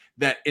 stars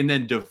and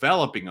then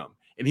developing them.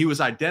 And he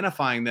was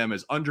identifying them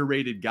as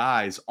underrated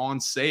guys on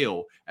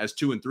sale as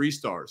 2 and 3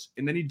 stars.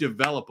 And then he'd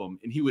develop them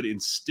and he would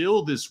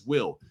instill this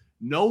will.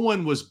 No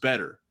one was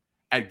better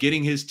at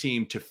getting his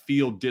team to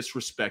feel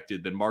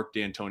disrespected than Mark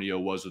D'Antonio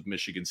was with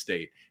Michigan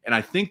State. And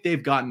I think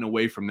they've gotten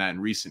away from that in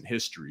recent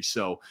history.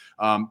 So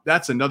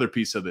that's another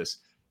piece of this.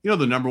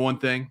 The number one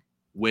thing,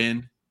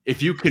 win.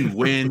 If you can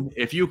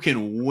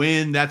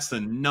win, that's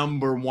the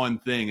number one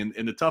thing.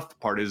 And the tough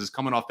part is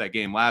coming off that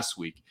game last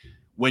week.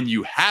 When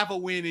you have a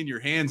win in your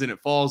hands and it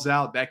falls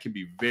out, that can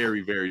be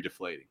very, very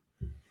deflating.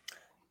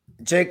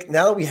 Jake,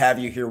 now that we have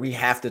you here, we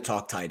have to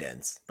talk tight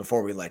ends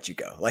before we let you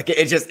go.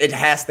 It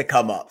has to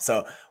come up.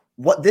 So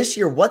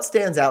what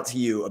stands out to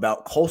you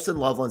about Colston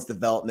Loveland's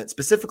development,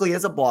 specifically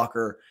as a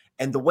blocker,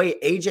 and the way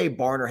AJ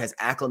Barner has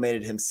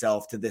acclimated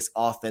himself to this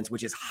offense,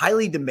 which is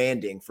highly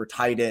demanding for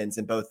tight ends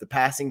in both the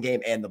passing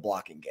game and the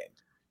blocking game?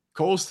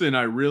 Colston,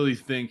 I really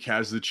think,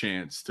 has the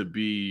chance to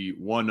be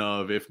one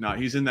of, if not,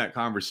 he's in that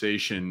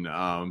conversation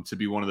to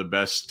be one of the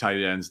best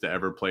tight ends to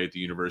ever play at the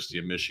University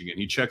of Michigan.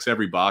 He checks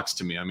every box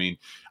to me. I mean,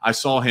 I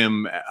saw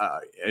him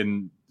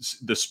in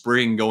the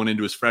spring going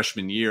into his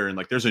freshman year, and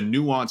there's a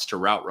nuance to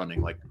route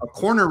running. Like a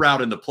corner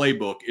route in the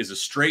playbook is a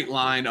straight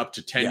line up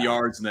to 10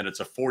 yards, and then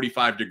it's a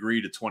 45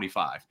 degree to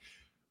 25.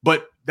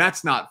 But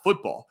that's not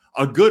football.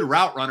 A good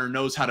route runner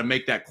knows how to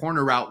make that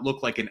corner route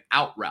look like an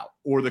out route,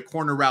 or the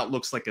corner route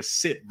looks like a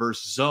sit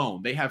versus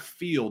zone. They have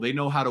feel. They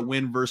know how to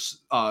win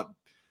versus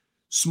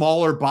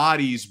smaller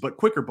bodies but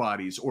quicker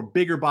bodies, or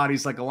bigger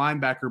bodies like a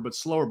linebacker but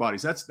slower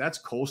bodies. That's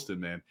Colston,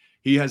 man.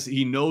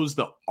 He knows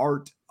the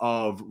art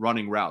of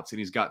running routes, and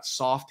he's got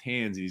soft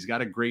hands, and he's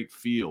got a great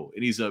feel.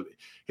 And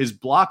his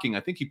blocking, I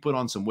think he put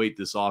on some weight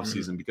this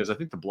offseason because I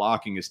think the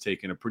blocking has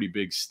taken a pretty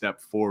big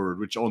step forward,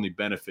 which only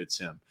benefits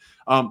him.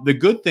 The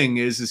good thing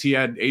is he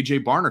had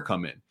AJ Barner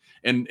come in.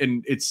 And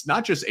it's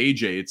not just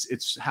AJ,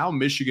 it's how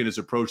Michigan has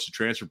approached the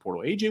transfer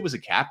portal. AJ was a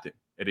captain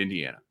at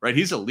Indiana, right?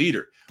 He's a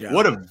leader. Yeah.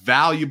 What a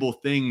valuable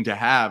thing to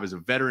have as a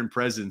veteran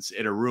presence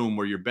in a room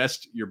where your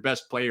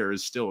best player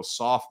is still a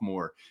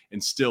sophomore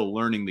and still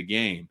learning the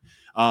game.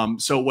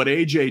 So what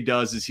AJ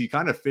does is he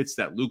kind of fits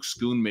that Luke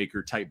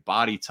Schoonmaker type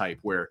body type,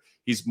 where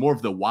he's more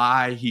of the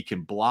why. He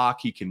can block,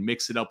 he can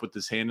mix it up with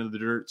his hand in the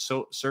dirt.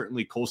 So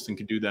certainly Colston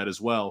can do that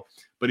as well,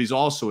 but he's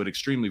also an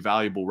extremely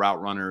valuable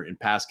route runner and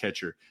pass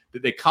catcher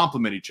that they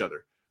complement each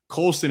other.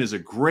 Colston is a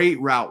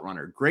great route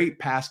runner, great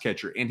pass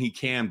catcher, and he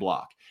can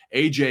block.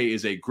 AJ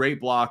is a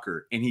great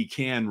blocker and he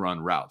can run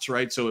routes,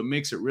 right? So it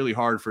makes it really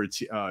hard for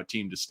a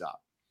team to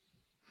stop.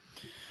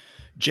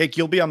 Jake,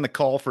 you'll be on the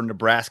call for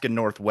Nebraska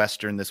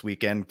Northwestern this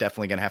weekend.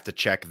 Definitely going to have to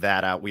check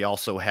that out. We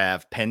also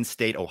have Penn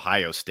State,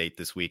 Ohio State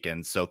this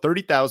weekend. So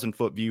 30,000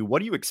 foot view. What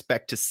do you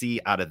expect to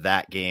see out of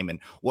that game? And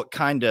what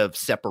kind of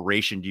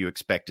separation do you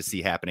expect to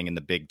see happening in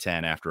the Big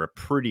Ten after a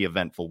pretty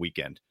eventful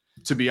weekend?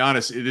 To be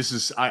honest,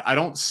 I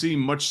don't see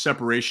much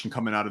separation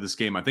coming out of this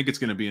game. I think it's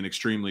going to be an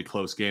extremely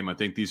close game. I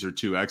think these are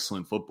two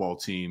excellent football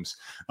teams.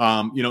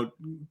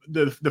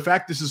 The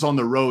fact this is on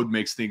the road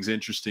makes things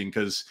interesting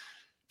because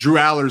Drew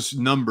Aller's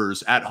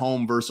numbers at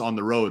home versus on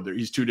the road,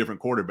 he's two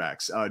different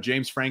quarterbacks.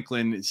 James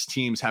Franklin's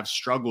teams have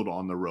struggled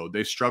on the road.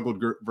 They've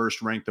struggled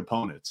versus ranked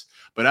opponents.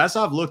 But as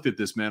I've looked at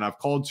this, man, I've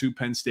called 2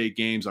 Penn State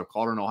games. I've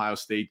called an Ohio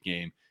State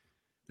game.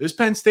 This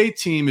Penn State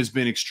team has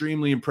been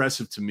extremely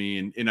impressive to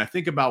me, and I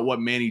think about what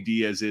Manny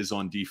Diaz is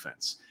on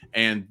defense,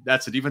 and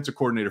that's a defensive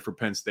coordinator for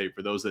Penn State,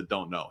 for those that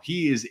don't know.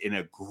 He is an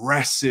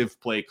aggressive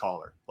play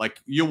caller.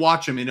 Like, you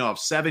watch him, have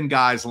 7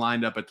 guys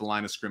lined up at the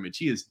line of scrimmage.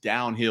 He is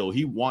downhill.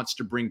 He wants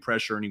to bring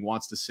pressure, and he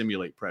wants to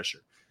simulate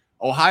pressure.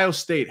 Ohio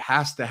State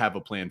has to have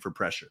a plan for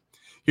pressure.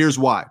 Here's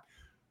why.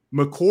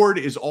 McCord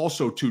is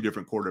also 2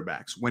 different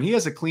quarterbacks. When he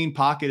has a clean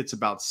pocket, it's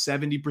about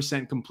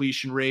 70%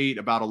 completion rate,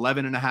 about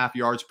 11.5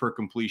 yards per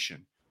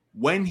completion.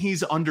 When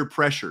he's under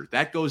pressure,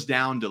 that goes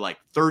down to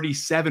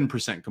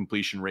 37%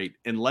 completion rate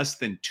and less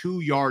than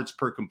 2 yards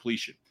per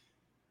completion.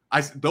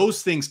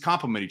 Those things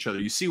complement each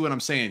other. You see what I'm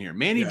saying here?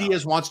 Manny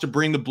Diaz wants to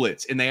bring the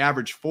blitz, and they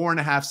average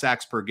 4.5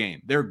 sacks per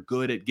game. They're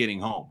good at getting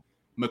home.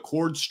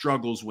 McCord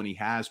struggles when he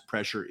has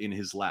pressure in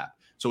his lap.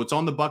 So it's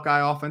on the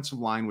Buckeye offensive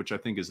line, which I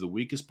think is the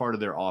weakest part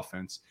of their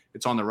offense.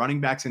 It's on the running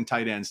backs and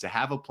tight ends to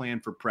have a plan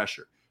for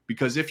pressure.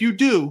 Because if you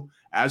do,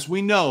 as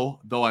we know,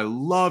 though I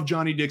love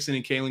Johnny Dixon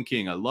and Kalen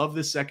King, I love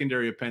the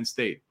secondary of Penn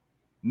State,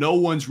 no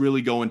one's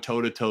really going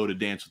toe-to-toe to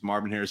dance with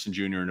Marvin Harrison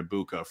Jr. and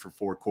Ibuka for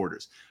 4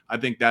 quarters. I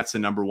think that's the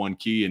number one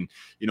key. And,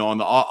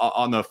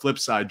 on the flip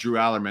side, Drew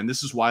Aller, man,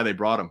 this is why they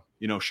brought him.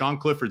 Sean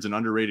Clifford's an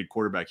underrated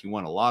quarterback. He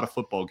won a lot of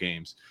football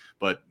games.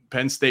 But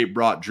Penn State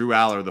brought Drew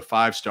Aller, the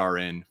 5-star,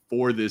 in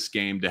for this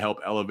game to help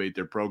elevate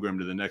their program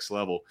to the next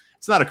level.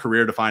 It's not a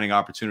career-defining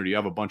opportunity. You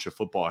have a bunch of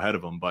football ahead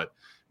of them, but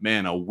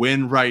man, a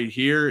win right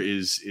here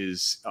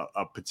is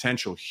a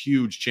potential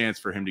huge chance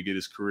for him to get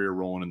his career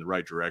rolling in the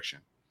right direction.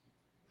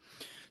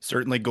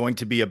 Certainly going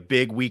to be a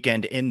big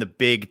weekend in the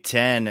Big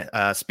Ten.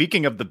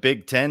 Speaking of the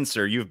Big Ten,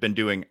 sir, you've been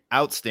doing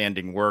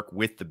outstanding work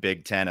with the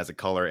Big Ten as a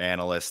color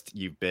analyst.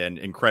 You've been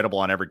incredible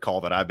on every call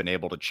that I've been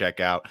able to check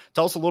out.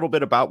 Tell us a little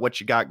bit about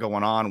what you got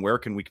going on. Where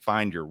can we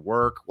find your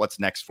work? What's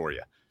next for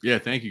you? Yeah,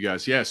 thank you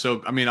guys. Yeah,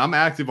 so I mean, I'm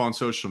active on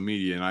social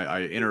media and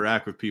I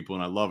interact with people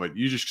and I love it.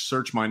 You just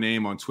search my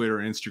name on Twitter,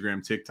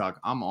 Instagram, TikTok.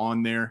 I'm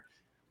on there.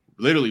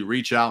 Literally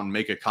reach out and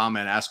make a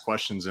comment, ask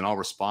questions, and I'll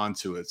respond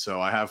to it. So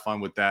I have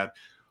fun with that.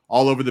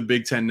 All over the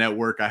Big Ten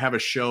Network. I have a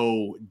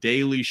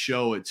daily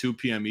show at 2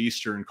 p.m.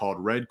 Eastern called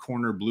Red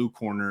Corner, Blue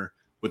Corner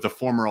with a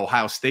former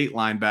Ohio State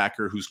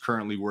linebacker who's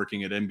currently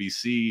working at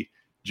NBC,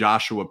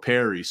 Joshua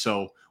Perry.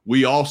 So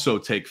we also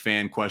take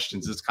fan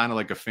questions. It's kind of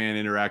like a fan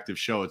interactive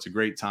show. It's a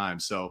great time.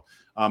 So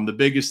the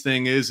biggest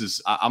thing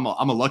is I'm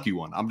a lucky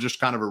one. I'm just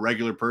kind of a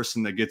regular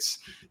person that gets,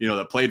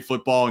 that played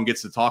football and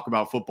gets to talk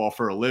about football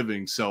for a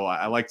living. So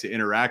I like to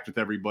interact with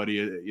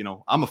everybody.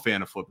 I'm a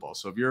fan of football.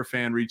 So if you're a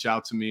fan, reach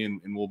out to me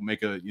and we'll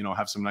make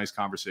have some nice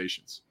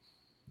conversations.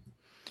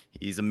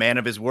 He's a man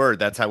of his word.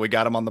 That's how we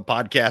got him on the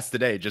podcast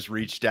today. Just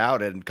reached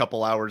out and a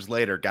couple hours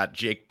later got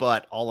Jake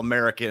Butt,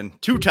 All-American,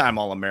 two-time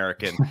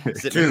All-American,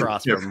 sitting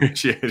across from him.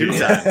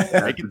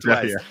 Two-time. Make it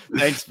twice.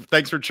 Yeah.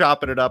 Thanks for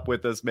chopping it up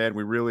with us, man.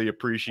 We really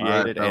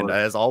appreciate it. And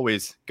as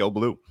always, go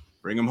Blue.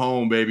 Bring them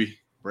home, baby.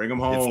 Bring them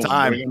home. It's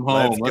time. Bring them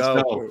home. Let's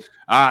go. All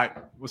right.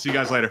 We'll see you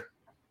guys later.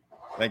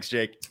 Thanks,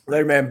 Jake.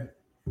 Later, man.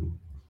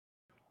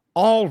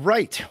 All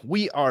right.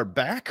 We are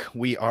back.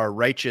 We are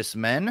righteous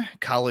men.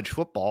 College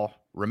football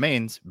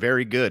remains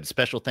very good.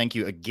 Special thank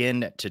you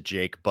again to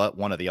Jake Butt,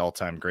 one of the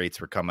all-time greats,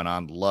 for coming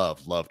on.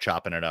 Love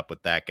chopping it up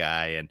with that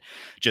guy and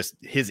just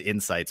his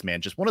insights, man.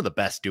 Just one of the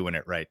best doing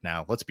it right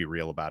now. Let's be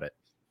real about it.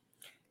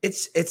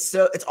 It's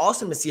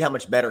awesome to see how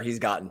much better he's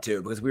gotten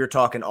too, because we were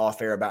talking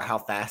off air about how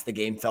fast the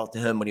game felt to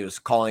him when he was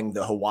calling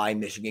the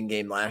Hawaii-Michigan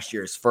game last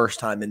year, his first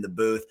time in the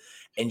booth.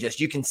 And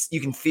just you can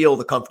feel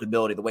the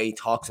comfortability, the way he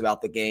talks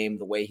about the game,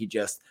 the way he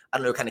just,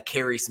 kind of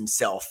carries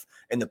himself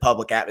in the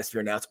public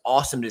atmosphere now. It's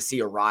awesome to see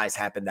a rise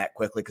happen that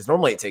quickly, because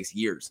normally it takes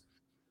years.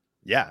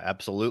 Yeah,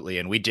 absolutely.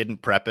 And we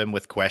didn't prep him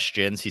with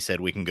questions. He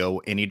said we can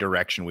go any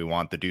direction we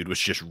want. The dude was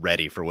just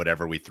ready for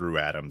whatever we threw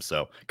at him.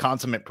 So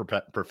consummate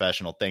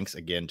professional. Thanks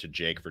again to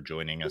Jake for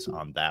joining us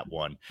on that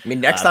one. I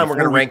mean, next time we're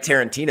going to rank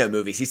Tarantino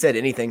movies. He said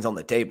anything's on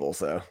the table.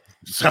 So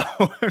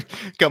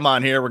come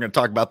on here. We're going to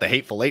talk about The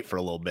Hateful Eight for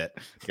a little bit.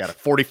 You got a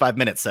 45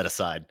 minutes set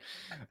aside.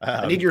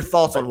 I need your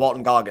thoughts on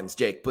Walton Goggins.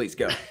 Jake, please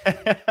go.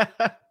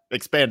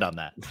 Expand on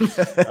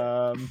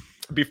that.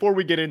 Before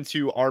we get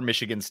into our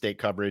Michigan State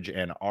coverage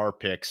and our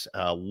picks,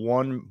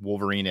 one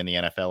Wolverine in the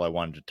NFL I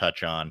wanted to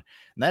touch on,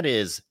 and that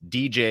is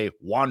DJ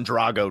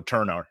Wandrago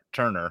Turner,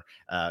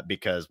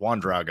 because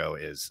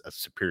Wandrago is a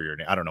superior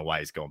name. I don't know why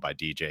he's going by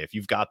DJ. If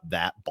you've got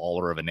that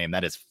baller of a name,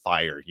 that is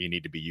fire. You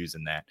need to be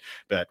using that.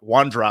 But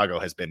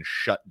Wandrago has been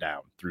shut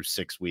down through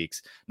 6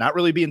 weeks, not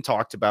really being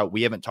talked about.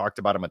 We haven't talked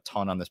about him a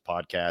ton on this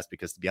podcast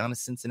because, to be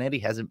honest, Cincinnati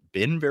hasn't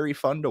been very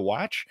fun to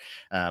watch.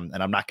 And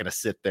I'm not going to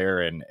sit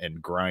there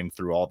and grind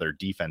through all their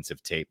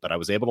defensive tape, but I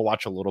was able to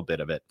watch a little bit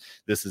of it.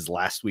 This is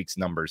last week's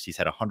numbers. He's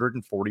had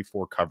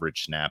 144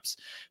 coverage snaps,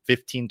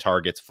 15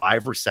 targets,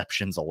 5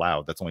 receptions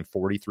allowed. That's only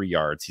 43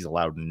 yards. He's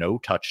allowed no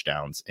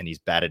touchdowns, and he's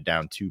batted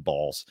down 2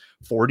 balls,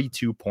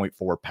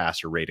 42.4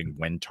 passer rating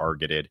when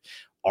targeted.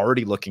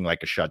 Already looking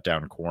like a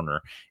shutdown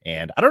corner.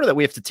 And I don't know that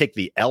we have to take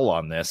the L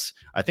on this.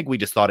 I think we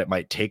just thought it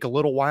might take a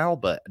little while,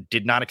 but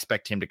did not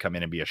expect him to come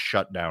in and be a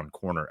shutdown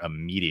corner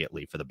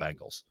immediately for the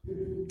Bengals.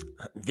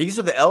 These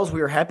are the L's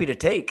we were happy to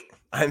take.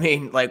 I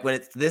mean, like, when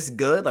it's this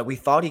good, like, we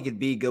thought he could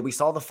be good. We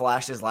saw the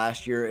flashes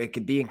last year. It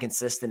could be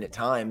inconsistent at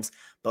times,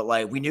 but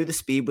like, we knew the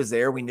speed was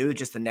there. We knew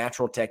just the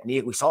natural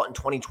technique. We saw it in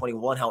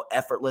 2021, how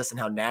effortless and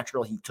how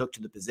natural he took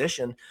to the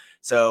position.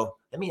 So,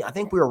 I mean, I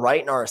think we were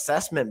right in our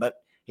assessment, but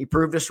he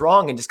proved us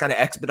wrong and just kind of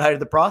expedited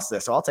the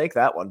process. So I'll take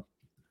that one.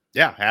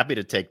 Yeah, happy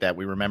to take that.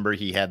 We remember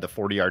he had the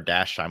 40-yard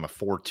dash time of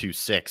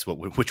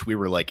 4.26, which we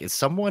were like, is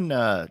someone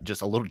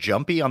just a little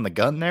jumpy on the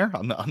gun there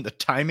on the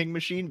timing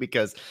machine?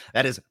 Because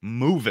that is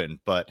moving,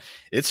 but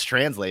it's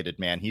translated,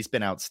 man. He's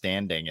been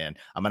outstanding, and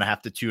I'm going to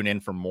have to tune in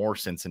for more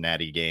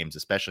Cincinnati games,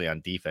 especially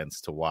on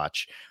defense, to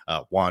watch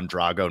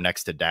Wandrago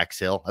next to Dax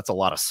Hill. That's a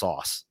lot of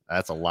sauce.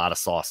 That's a lot of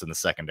sauce in the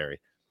secondary.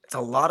 It's a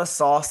lot of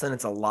sauce and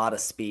it's a lot of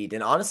speed.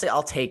 And honestly,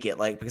 I'll take it,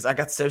 because I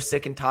got so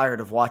sick and tired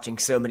of watching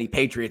so many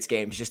Patriots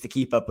games just to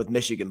keep up with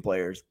Michigan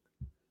players.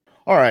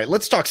 All right,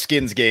 let's talk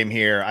Skins game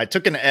here. I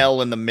took an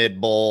L in the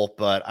mid-bowl,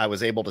 but I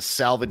was able to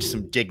salvage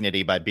some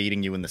dignity by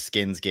beating you in the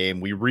Skins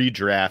game. We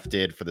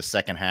redrafted for the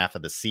second half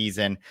of the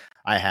season.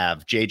 I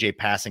have JJ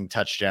passing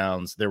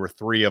touchdowns. There were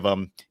 3 of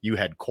them. You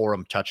had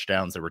Corum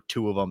touchdowns. There were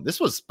 2 of them. This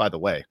was, by the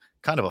way,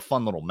 kind of a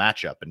fun little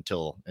matchup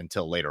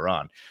until later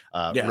on.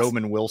 Yes.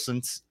 Roman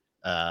Wilson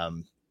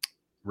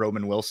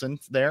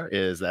there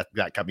is that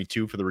got me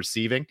 2 for the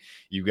receiving.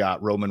 You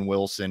got Roman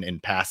Wilson in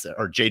pass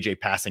or JJ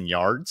passing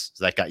yards.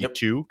 So that got you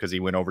 2 because he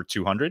went over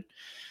 200.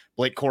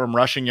 Blake Corum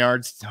rushing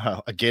yards,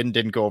 again,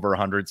 didn't go over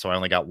 100, so I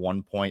only got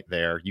 1 point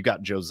there. You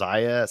got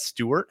Josiah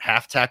Stewart,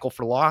 half tackle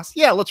for loss.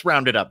 Yeah, let's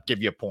round it up,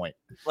 give you a point.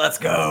 Let's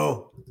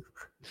go.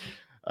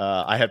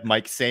 I had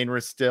Mike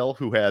Sainris still,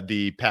 who had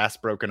the pass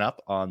broken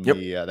up on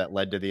the that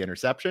led to the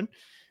interception.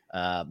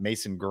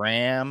 Mason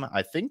Graham,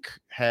 I think,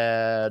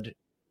 had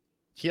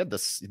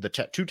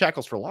the 2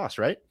 tackles for loss,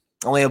 right?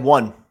 Only had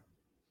 1.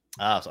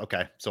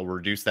 Okay. So we'll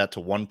reduce that to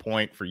 1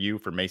 point for you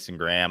for Mason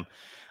Graham.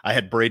 I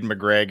had Braden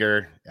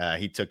McGregor.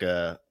 He took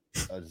a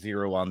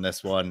 0 on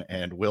this one,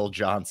 and Will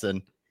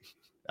Johnson.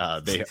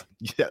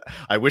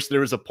 I wish there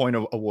was a point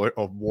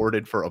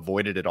awarded for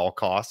avoided at all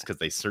costs, because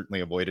they certainly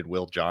avoided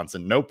Will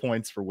Johnson. No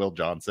points for Will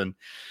Johnson.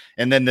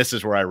 And then this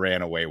is where I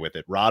ran away with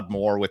it. Rod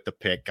Moore with the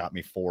pick got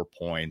me 4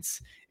 points,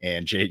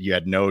 and you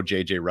had no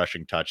JJ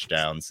rushing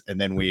touchdowns.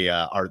 And then we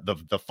are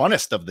the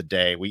funnest of the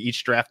day. We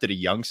each drafted a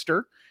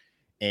youngster,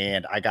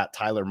 and I got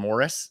Tyler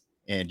Morris,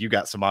 and you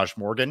got Samaj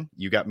Morgan.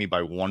 You got me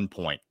by 1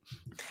 point.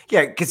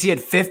 Yeah, because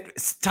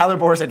Tyler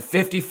Morris had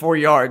 54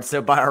 yards.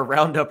 So by our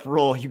roundup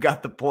rule, you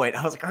got the point.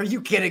 I was like, are you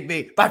kidding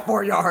me? By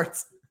 4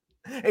 yards.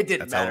 It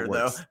didn't matter,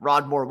 though.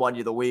 Rod Moore won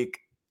you the week.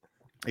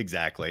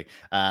 Exactly.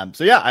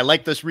 So, yeah, I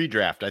like this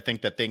redraft. I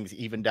think that things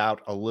evened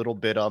out a little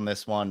bit on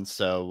this one.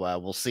 So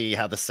we'll see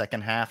how the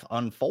second half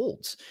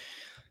unfolds.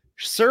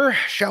 Sir,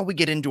 shall we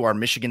get into our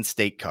Michigan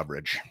State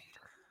coverage?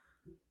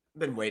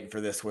 Been waiting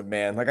for this one,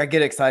 man. Like, I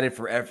get excited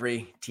for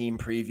every team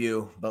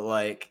preview, but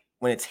like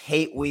when it's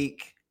hate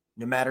week,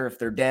 no matter if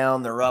they're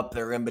down, they're up,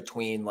 they're in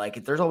between,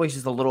 like there's always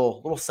just a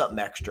little something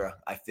extra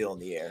I feel in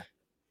the air.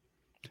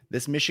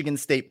 This Michigan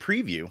State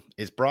preview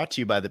is brought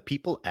to you by the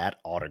people at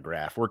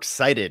Autograph. We're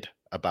excited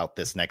about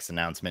this next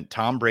announcement.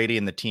 Tom Brady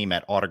and the team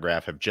at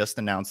Autograph have just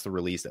announced the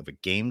release of a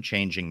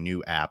game-changing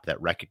new app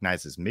that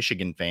recognizes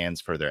Michigan fans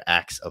for their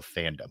acts of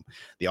fandom.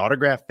 The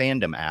Autograph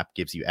Fandom app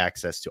gives you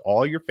access to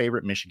all your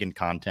favorite Michigan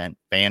content,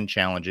 fan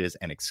challenges,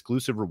 and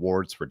exclusive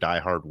rewards for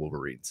diehard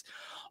Wolverines.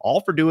 All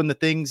for doing the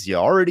things you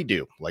already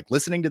do, like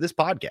listening to this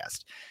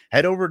podcast.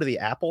 Head over to the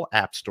Apple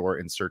App Store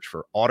and search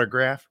for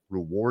Autograph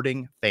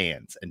Rewarding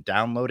Fans and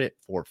download it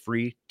for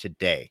free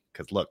today.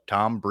 Because look,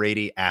 Tom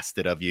Brady asked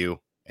it of you,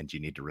 and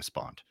you need to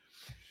respond.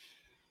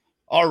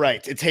 All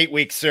right, it's hate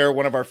week, sir.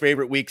 One of our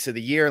favorite weeks of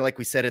the year. Like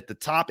we said at the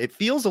top, it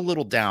feels a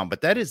little down, but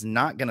that is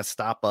not going to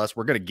stop us.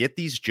 We're going to get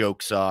these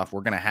jokes off.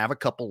 We're going to have a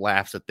couple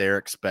laughs at their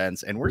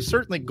expense, and we're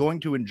certainly going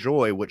to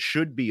enjoy what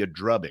should be a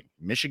drubbing.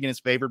 Michigan is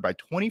favored by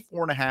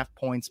 24.5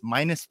 points,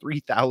 minus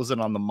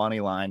 3,000 on the money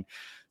line.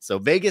 So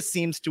Vegas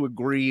seems to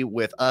agree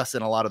with us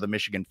and a lot of the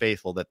Michigan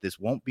faithful that this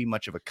won't be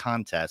much of a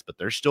contest, but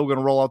they're still going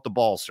to roll out the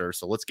ball, sir.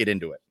 So let's get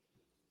into it.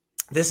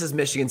 This is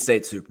Michigan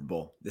State Super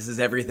Bowl. This is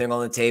everything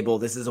on the table.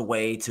 This is a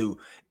way to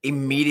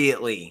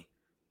immediately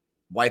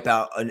wipe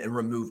out and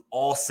remove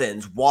all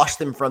sins, wash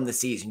them from the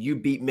season. You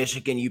beat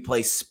Michigan, you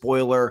play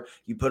spoiler,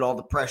 you put all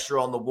the pressure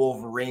on the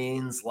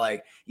Wolverines.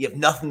 Like, you have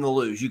nothing to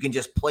lose. You can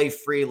just play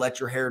free, let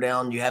your hair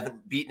down. You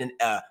haven't beaten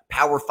a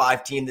Power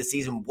 5 team this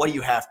season. What do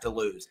you have to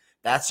lose?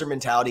 That's their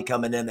mentality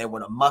coming in. They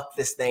want to muck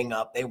this thing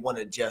up. They want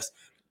to just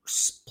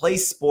play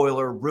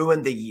spoiler,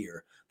 ruin the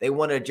year. They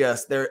want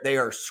to they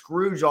are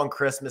Scrooge on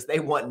Christmas.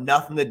 They want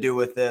nothing to do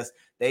with this.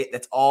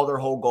 That's all their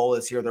whole goal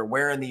is here. They're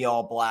wearing the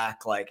all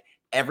black. Like,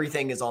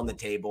 everything is on the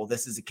table.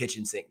 This is a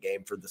kitchen sink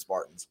game for the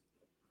Spartans.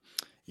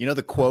 You know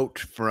the quote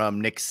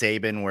from Nick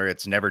Saban where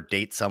it's never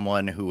date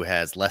someone who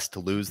has less to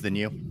lose than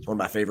you? One of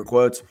my favorite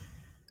quotes.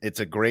 It's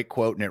a great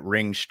quote and it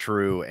rings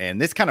true. And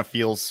this kind of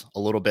feels a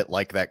little bit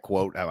like that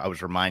quote. I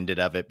was reminded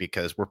of it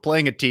because we're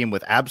playing a team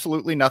with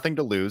absolutely nothing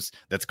to lose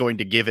that's going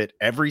to give it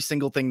every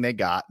single thing they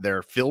got.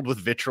 They're filled with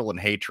vitriol and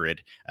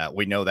hatred.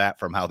 We know that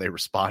from how they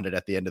responded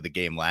at the end of the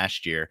game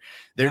last year.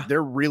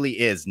 There really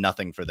is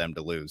nothing for them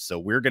to lose. So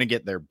we're going to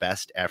get their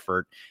best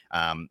effort.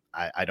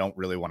 I don't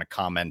really want to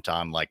comment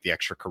on like the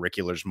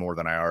extracurriculars more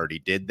than I already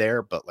did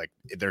there, but like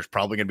there's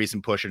probably going to be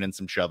some pushing and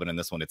some shoving in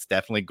this one. It's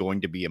definitely going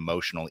to be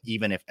emotional,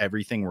 even if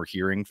everything we're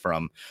hearing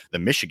from the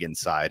Michigan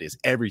side is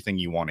everything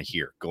you want to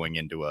hear going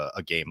into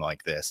a game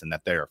like this, and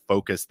that they are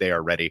focused, they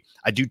are ready.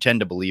 I do tend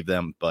to believe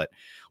them, but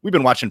we've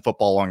been watching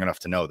football long enough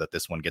to know that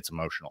this one gets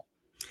emotional.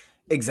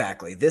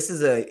 Exactly. This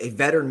is a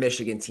veteran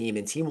Michigan team,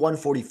 and Team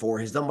 144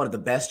 has done one of the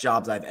best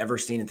jobs I've ever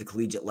seen at the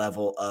collegiate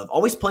level of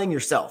always playing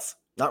yourself.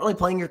 Not only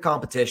playing your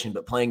competition,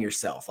 but playing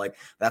yourself. Like,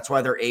 that's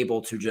why they're able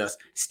to just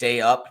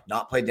stay up,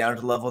 not play down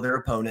to the level of their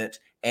opponent,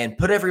 and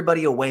put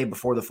everybody away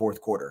before the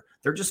fourth quarter.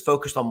 They're just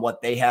focused on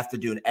what they have to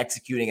do and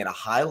executing at a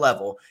high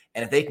level.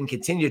 And if they can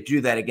continue to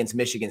do that against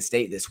Michigan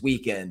State this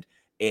weekend,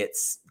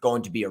 it's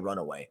going to be a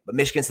runaway. But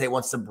Michigan State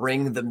wants to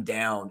bring them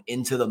down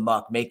into the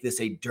muck, make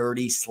this a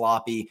dirty,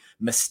 sloppy,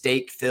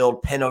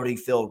 mistake-filled,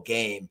 penalty-filled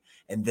game,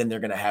 and then they're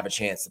going to have a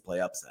chance to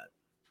play upset.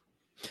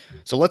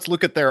 So let's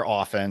look at their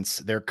offense.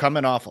 They're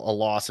coming off a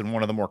loss in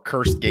one of the more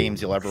cursed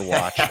games you'll ever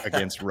watch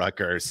against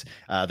Rutgers.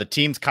 The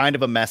team's kind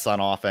of a mess on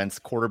offense.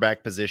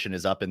 Quarterback position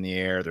is up in the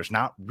air. There's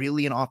not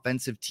really an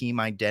offensive team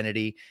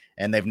identity,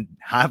 and they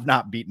have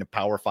not beaten a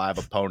Power 5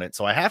 opponent.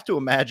 So I have to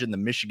imagine the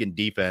Michigan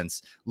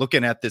defense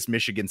looking at this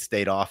Michigan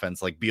State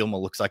offense like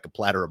Bielema looks like a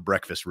platter of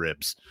breakfast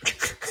ribs.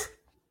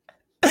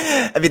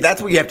 I mean,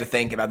 that's what you have to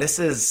think about. This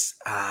is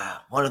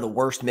one of the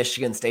worst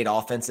Michigan State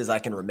offenses I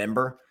can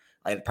remember.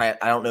 I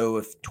don't know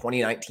if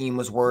 2019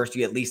 was worse.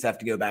 You at least have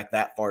to go back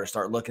that far to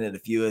start looking at a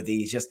few of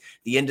these. Just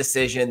the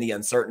indecision, the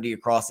uncertainty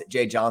across it.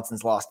 Jay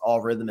Johnson's lost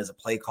all rhythm as a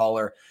play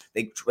caller.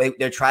 They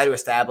try to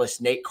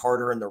establish Nate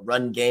Carter in the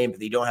run game, but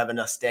they don't have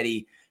enough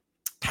steady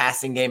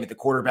passing game at the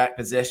quarterback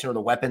position or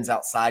the weapons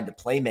outside to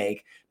play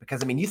make.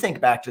 Because, I mean, you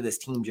think back to this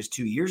team just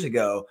 2 years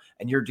ago,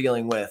 and you're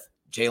dealing with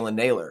Jalen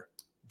Naylor,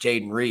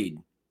 Jaden Reed,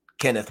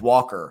 Kenneth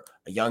Walker,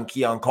 a young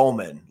Keon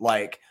Coleman,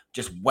 like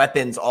just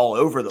weapons all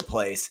over the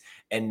place.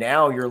 And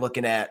now you're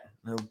looking at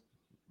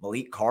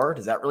Malik Carr.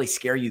 Does that really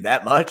scare you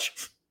that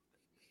much?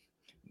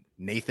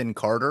 Nathan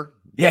Carter?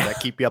 Yeah. Does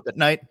that keep you up at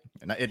night?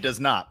 And it does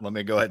not. Let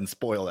me go ahead and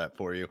spoil that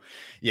for you.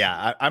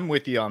 Yeah, I'm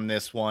with you on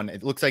this one.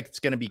 It looks like it's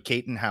going to be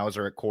Katin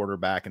Houser at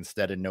quarterback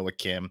instead of Noah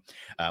Kim.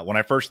 When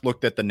I first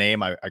looked at the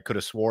name, I could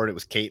have sworn it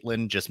was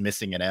Caitlin, just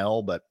missing an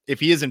L. But if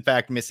he is in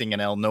fact missing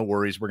an L, no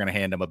worries. We're going to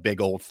hand him a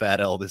big old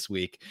fat L this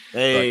week.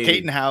 Hey. But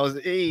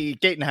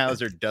Katin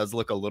Houser does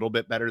look a little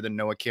bit better than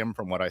Noah Kim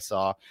from what I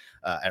saw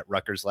at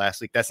Rutgers last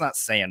week. That's not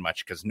saying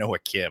much because Noah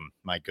Kim,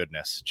 my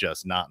goodness,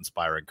 just not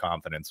inspiring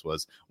confidence,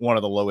 was one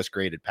of the lowest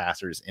graded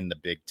passers in the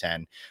Big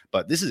Ten.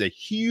 But this is a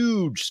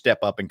huge step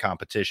up in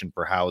competition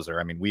for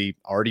Houser. I mean, we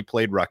already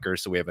played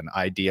Rutgers, so we have an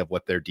idea of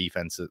what their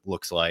defense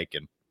looks like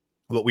and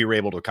what we were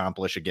able to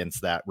accomplish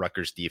against that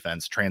Rutgers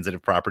defense.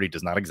 Transitive property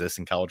does not exist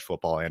in college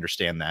football. I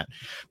understand that,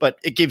 but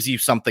it gives you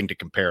something to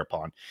compare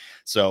upon.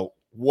 So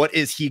what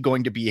is he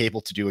going to be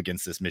able to do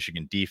against this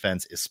Michigan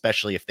defense,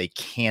 especially if they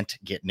can't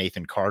get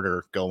Nathan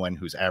Carter going,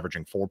 who's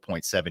averaging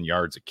 4.7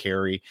 yards a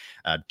carry?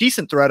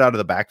 Decent threat out of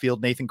the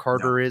backfield, Nathan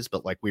Carter is,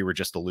 but like we were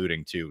just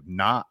alluding to,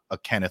 not a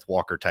Kenneth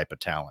Walker type of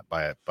talent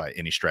by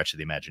any stretch of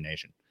the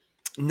imagination.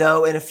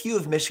 No, and a few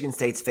of Michigan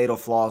State's fatal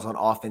flaws on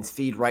offense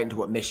feed right into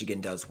what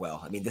Michigan does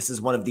well. I mean, this is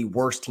one of the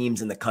worst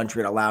teams in the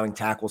country at allowing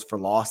tackles for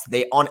loss.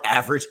 They, on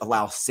average,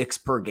 allow 6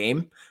 per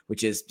game,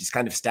 which is just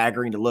kind of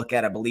staggering to look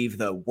at. I believe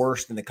the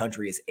worst in the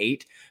country is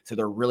 8, so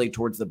they're really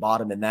towards the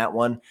bottom in that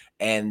one.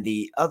 And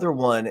the other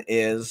one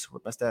is,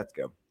 where'd my stats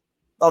go?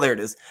 Oh, there it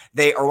is.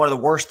 They are one of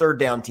the worst third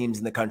down teams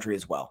in the country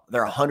as well.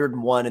 They're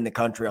 101 in the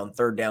country on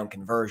third down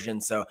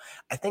conversion. So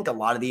I think a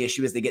lot of the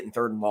issue is they get in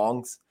third and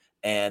longs.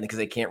 And because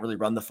they can't really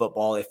run the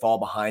football, they fall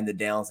behind the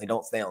downs. They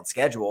don't stay on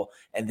schedule.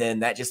 And then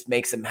that just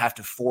makes them have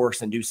to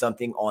force and do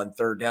something on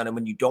third down. And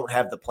when you don't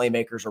have the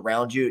playmakers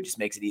around you, it just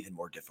makes it even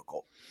more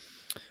difficult.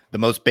 The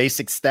most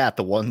basic stat,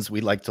 the ones we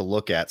like to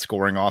look at,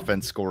 scoring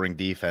offense, scoring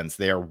defense,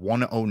 they are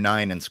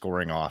 109 in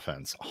scoring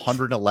offense,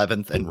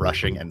 111th in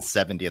rushing, and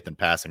 70th in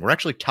passing. We're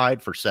actually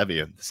tied for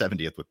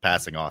 70th with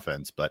passing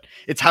offense, but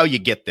it's how you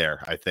get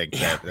there, I think.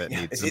 That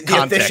needs some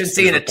the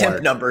efficiency and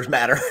attempt numbers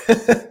matter.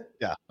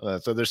 Yeah.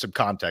 So there's some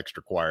context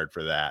required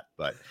for that.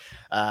 But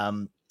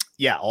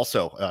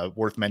also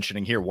worth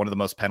mentioning here, one of the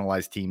most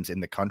penalized teams in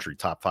the country,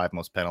 top 5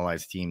 most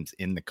penalized teams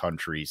in the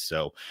country.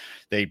 So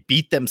they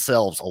beat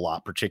themselves a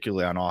lot,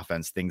 particularly on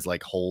offense, things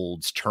like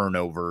holds,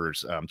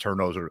 turnovers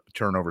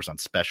on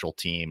special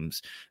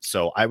teams.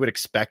 So I would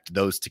expect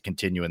those to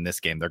continue in this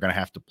game. They're going to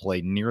have to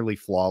play nearly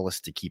flawless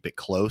to keep it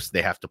close.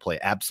 They have to play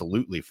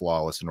absolutely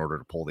flawless in order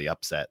to pull the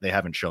upset. They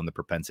haven't shown the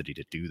propensity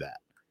to do that.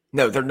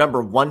 No, they're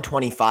number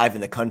 125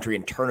 in the country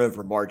in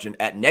turnover margin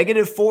at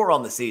 -4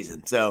 on the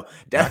season. So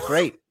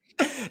great.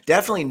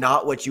 Definitely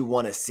not what you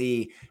want to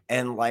see.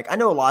 And like, I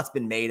know a lot's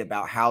been made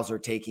about Houser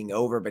taking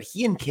over, but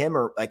he and Kim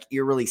are like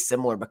eerily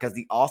similar because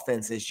the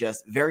offense is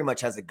just very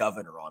much has a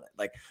governor on it.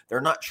 Like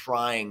they're not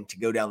trying to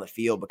go down the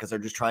field because they're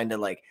just trying to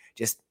like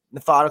just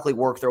methodically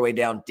work their way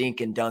down,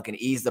 dink and dunk, and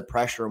ease the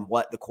pressure on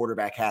what the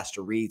quarterback has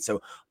to read. So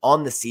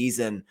on the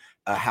season,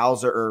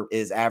 Houser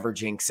is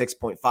averaging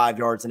 6.5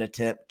 yards an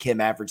attempt.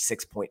 Kim averaged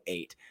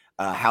 6.8.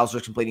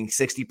 Houser's completing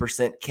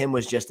 60%. Kim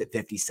was just at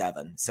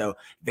 57. So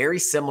very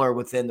similar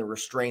within the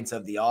restraints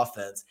of the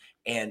offense.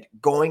 And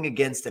going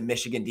against a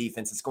Michigan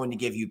defense, it's going to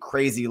give you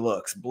crazy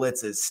looks,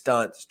 blitzes,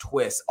 stunts,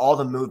 twists, all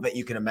the movement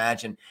you can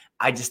imagine.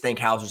 I just think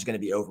Houser's going to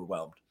be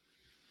overwhelmed.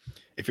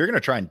 If you're going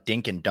to try and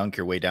dink and dunk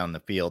your way down the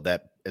field,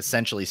 that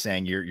essentially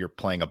saying you're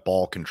playing a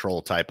ball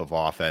control type of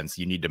offense,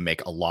 you need to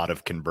make a lot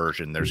of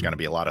conversion. There's going to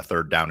be a lot of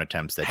third down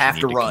attempts that have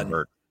you need to run.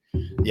 convert.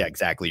 Yeah,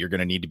 exactly. You're going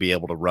to need to be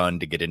able to run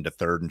to get into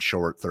third and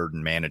short, third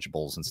and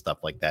manageables and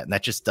stuff like that. And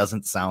that just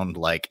doesn't sound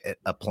like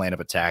a plan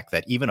of attack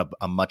that even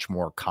a much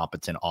more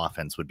competent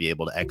offense would be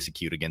able to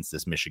execute against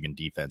this Michigan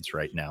defense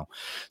right now.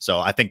 So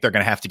I think they're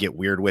going to have to get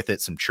weird with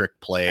it, some trick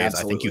plays.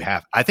 Absolutely.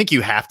 I think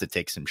you have to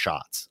take some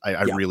shots.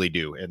 I really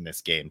do in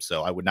this game.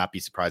 So I would not be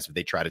surprised if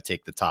they try to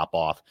take the top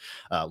off,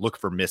 look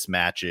for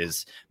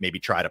mismatches, maybe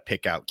try to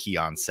pick out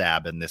Keon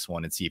Sabb in this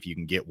one and see if you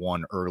can get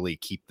one early,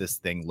 keep this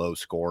thing low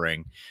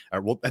scoring.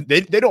 Well,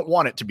 they don't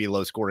want it to be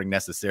low scoring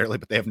necessarily,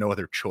 but they have no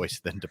other choice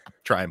than to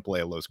try and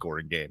play a low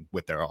scoring game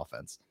with their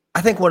offense.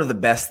 I think one of the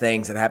best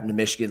things that happened to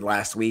Michigan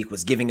last week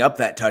was giving up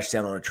that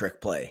touchdown on a trick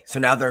play. So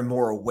now they're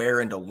more aware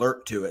and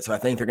alert to it. So I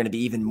think they're going to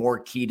be even more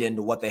keyed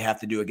into what they have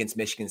to do against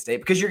Michigan State,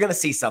 because you're going to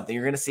see something.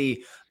 You're going to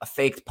see a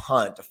faked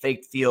punt, a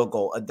faked field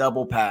goal, a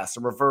double pass, a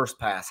reverse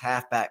pass,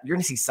 halfback. You're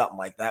going to see something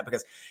like that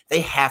because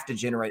they have to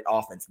generate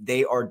offense.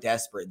 They are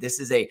desperate. This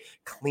is a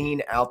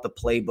clean out the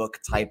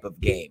playbook type of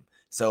game.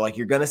 So like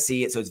you're going to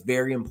see it. So it's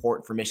very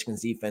important for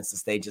Michigan's defense to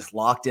stay just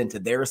locked into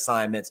their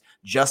assignments,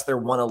 just their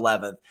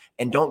 111th,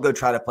 and don't go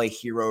try to play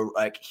hero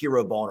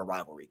ball in a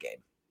rivalry game.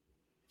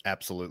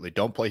 Absolutely.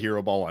 Don't play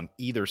hero ball on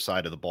either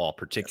side of the ball,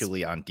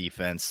 particularly on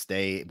defense.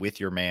 Stay with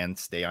your man,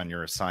 stay on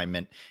your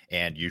assignment,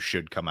 and you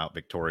should come out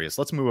victorious.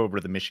 Let's move over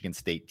to the Michigan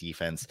State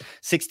defense.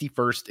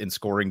 61st in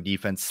scoring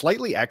defense,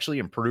 slightly actually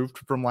improved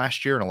from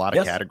last year in a lot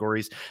of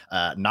categories.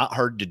 Not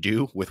hard to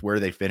do with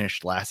where they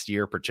finished last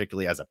year,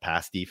 particularly as a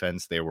pass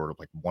defense. They were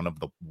like one of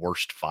the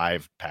worst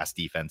 5 pass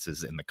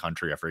defenses in the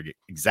country. I forget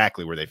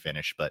exactly where they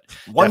finished, but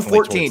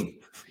 114.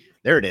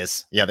 There it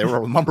is. Yeah, they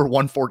were number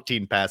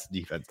 114 pass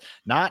defense.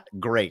 Not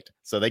great.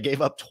 So they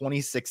gave up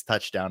 26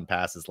 touchdown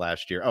passes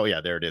last year. Oh,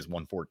 yeah, there it is,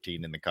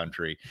 114 in the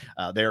country.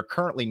 They are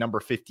currently number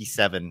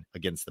 57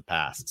 against the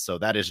pass. So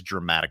that is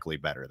dramatically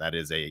better. That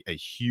is a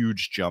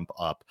huge jump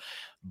up.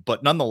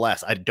 But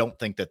nonetheless, I don't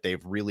think that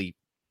they've really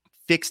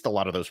fixed a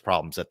lot of those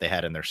problems that they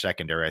had in their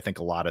secondary. I think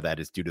a lot of that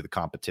is due to the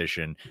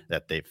competition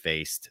that they've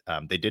faced.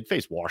 They did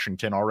face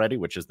Washington already,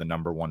 which is the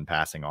number 1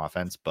 passing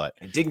offense, but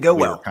it didn't go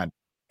well.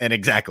 And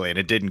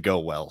it didn't go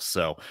well.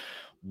 So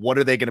what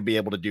are they going to be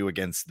able to do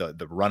against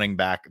the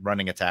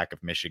running attack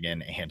of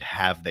Michigan? And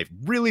have they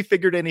really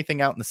figured anything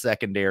out in the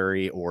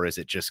secondary? Or is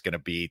it just going to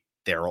be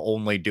they're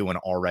only doing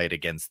all right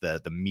against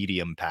the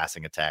medium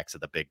passing attacks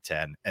of the Big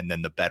Ten, and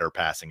then the better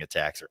passing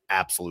attacks are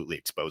absolutely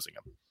exposing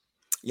them?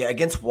 Yeah,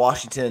 against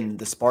Washington,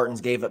 the Spartans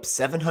gave up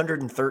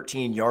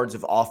 713 yards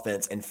of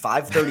offense and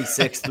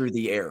 536 through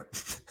the air.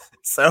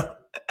 So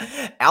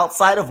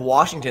outside of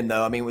Washington,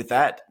 though, with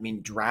that,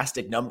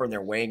 drastic number, and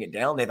they're weighing it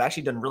down, they've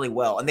actually done really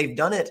well. And they've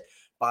done it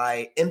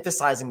by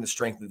emphasizing the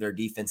strength of their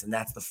defense, and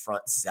that's the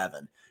front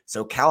 7.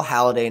 So Cal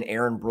Haladay and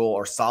Aaron Brule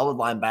are solid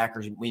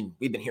linebackers.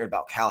 We've been hearing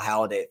about Cal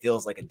Haladay, it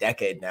feels like a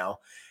decade now.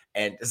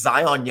 And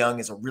Zion Young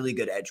is a really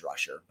good edge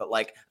rusher. But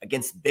like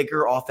against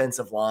bigger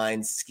offensive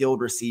lines,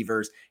 skilled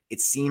receivers, it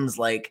seems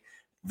like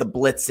the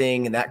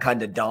blitzing and that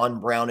kind of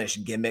Don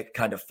Brownish gimmick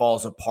kind of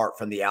falls apart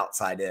from the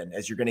outside in,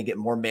 as you're going to get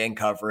more man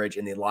coverage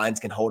and the lines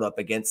can hold up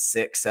against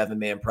 6-7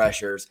 man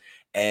pressures.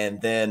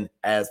 And then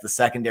as the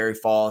secondary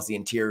falls, the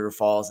interior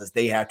falls, as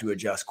they have to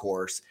adjust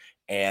course.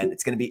 And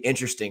it's going to be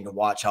interesting to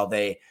watch how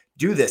they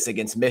do this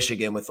against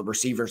Michigan with the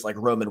receivers like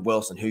Roman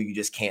Wilson, who you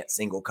just can't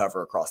single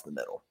cover across the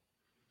middle.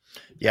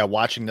 Yeah,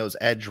 watching those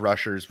edge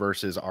rushers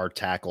versus our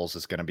tackles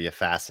is going to be a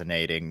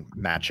fascinating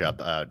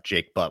matchup.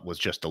 Jake Butt was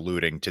just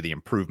alluding to the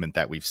improvement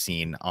that we've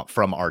seen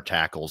from our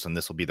tackles, and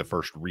this will be the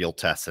first real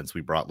test since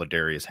we brought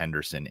Ladarius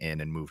Henderson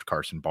in and moved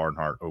Carson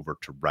Barnhart over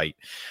to right.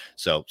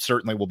 So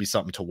certainly will be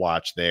something to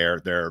watch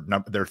there.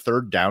 Their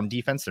third down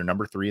defense, they're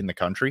number 3 in the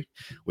country,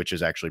 which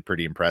is actually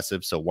pretty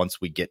impressive. So once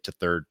we get to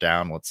third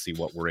down, let's see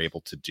what we're able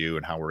to do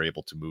and how we're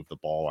able to move the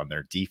ball on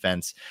their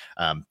defense.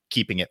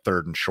 Keeping it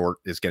third and short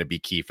is going to be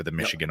key for the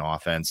Michigan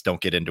offense.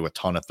 Don't get into a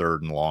ton of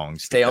third and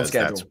longs. Stay on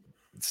schedule.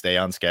 Stay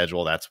on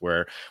schedule. That's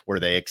where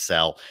they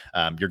excel.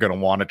 You're going to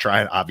want to try,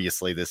 and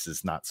obviously this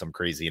is not some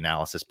crazy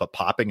analysis, but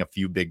popping a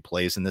few big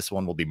plays in this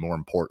one will be more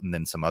important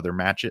than some other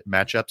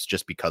matchups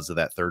just because of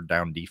that third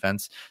down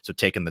defense. So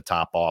taking the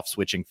top off,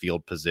 switching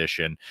field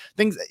position,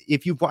 things.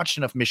 If you've watched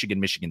enough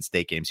Michigan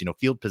State games,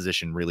 field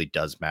position really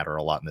does matter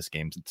a lot in this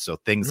game. So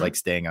things like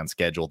staying on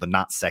schedule, the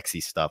not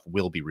sexy stuff,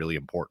 will be really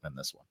important in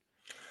this one.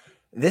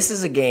 This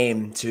is a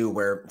game too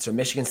where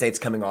Michigan State's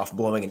coming off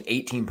blowing an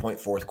 18-point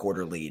fourth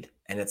quarter lead.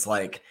 And it's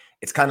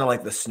kind of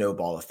like the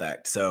snowball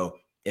effect. So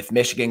if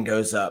Michigan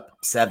goes up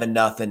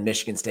 7-0,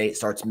 Michigan State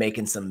starts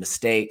making some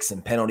mistakes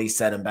and penalties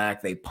set them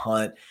back. They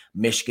punt.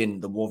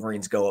 The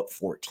Wolverines go up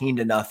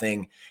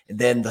 14-0. And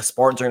then the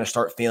Spartans are going to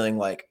start feeling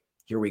like,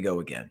 here we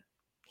go again.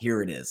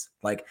 Here it is.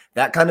 Like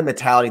that kind of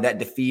mentality, that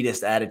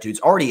defeatist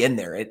attitude's already in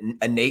there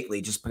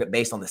innately, just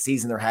based on the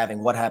season they're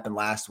having, what happened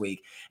last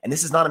week. And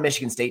this is not a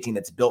Michigan State team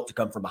that's built to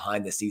come from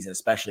behind this season,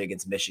 especially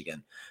against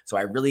Michigan. So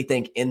I really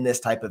think in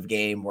this type of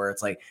game where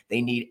it's like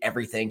they need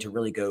everything to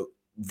really go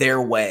their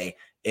way,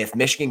 if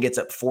Michigan gets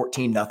up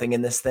 14-0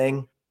 in this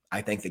thing,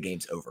 I think the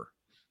game's over.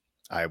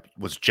 I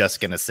was just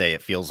going to say,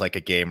 it feels like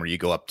a game where you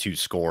go up 2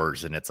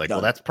 scores and it's like, Done.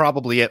 well, that's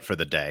probably it for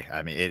the day.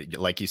 I mean,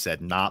 like you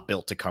said, not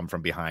built to come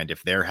from behind.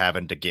 If they're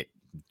having to get,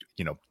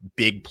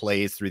 big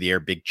plays through the air,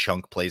 big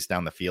chunk plays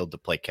down the field to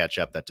play catch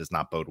up, that does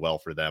not bode well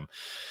for them.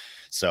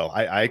 So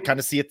I kind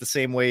of see it the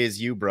same way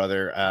as you,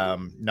 brother.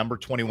 Number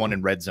 21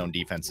 in red zone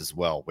defense as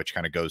well, which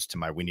kind of goes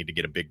to we need to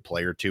get a big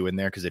play or two in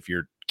there, because if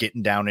you're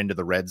getting down into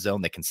the red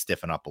zone, they can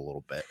stiffen up a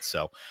little bit.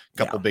 So a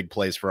couple big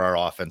plays for our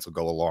offense will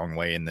go a long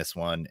way in this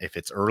one. If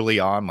it's early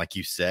on, like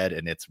you said,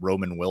 and it's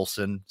Roman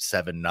Wilson,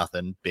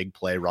 7-0, big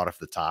play right off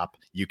the top,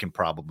 you can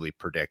probably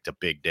predict a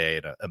big day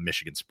and a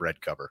Michigan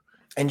spread cover.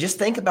 And just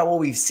think about what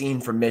we've seen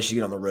from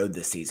Michigan on the road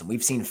this season.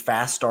 We've seen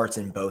fast starts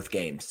in both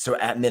games. So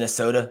at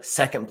Minnesota,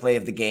 second play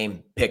of the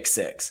game, pick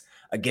 6.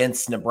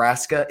 Against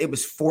Nebraska, it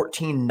was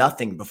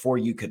 14-0 before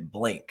you could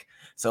blink.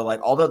 So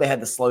although they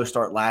had the slow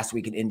start last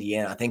week in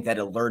Indiana, I think that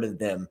alerted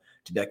them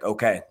to be like,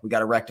 okay, we got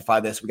to rectify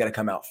this. We got to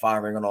come out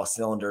firing on all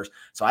cylinders.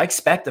 So I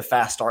expect a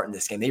fast start in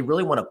this game. They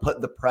really want to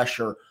put the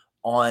pressure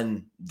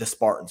on the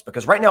Spartans,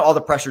 because right now all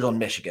the pressure's on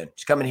Michigan.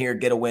 Just come in here,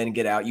 get a win,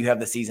 get out. You have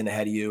the season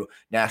ahead of you,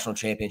 national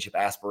championship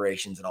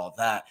aspirations and all of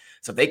that.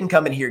 So if they can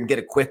come in here and get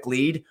a quick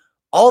lead,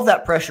 all of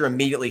that pressure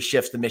immediately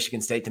shifts to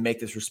Michigan State to make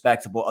this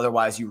respectable.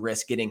 Otherwise, you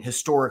risk getting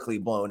historically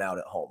blown out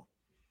at home.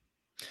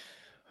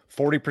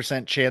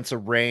 40% chance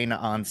of rain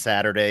on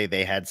Saturday.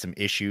 They had some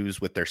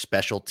issues with their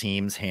special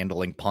teams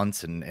handling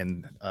punts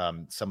and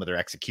some of their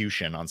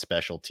execution on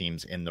special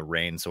teams in the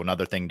rain. So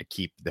another thing to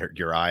keep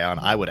your eye on.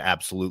 I would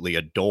absolutely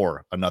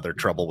adore another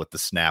trouble with the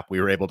snap. We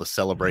were able to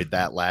celebrate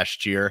that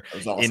last year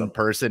in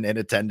person, in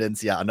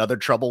attendance. Yeah, another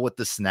trouble with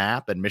the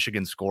snap, and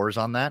Michigan scores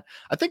on that.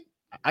 I think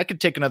I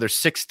could take another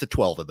 6 to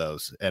 12 of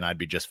those and I'd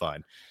be just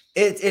fine.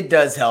 It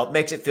does help,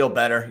 makes it feel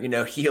better,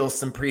 heals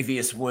some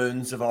previous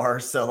wounds of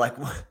ours. So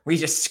we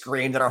just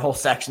screamed and our whole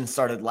section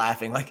started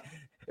laughing.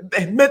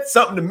 It meant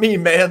something to me,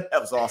 man.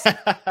 That was awesome.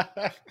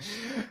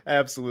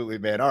 Absolutely,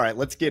 man. All right,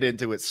 let's get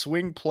into it.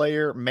 Swing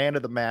player, man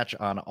of the match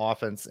on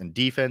offense and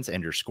defense,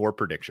 and your score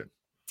prediction.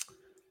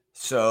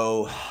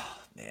 So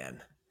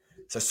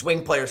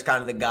swing player is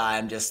kind of the guy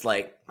I'm just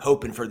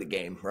hoping for the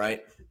game,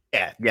 right?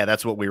 Yeah,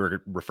 that's what we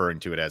were referring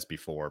to it as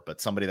before, but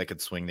somebody that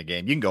could swing the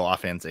game. You can go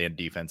offense and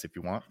defense if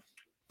you want.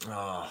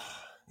 Oh,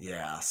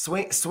 yeah.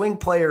 Swing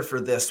player for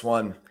this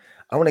one.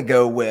 I'm going to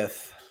go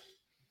with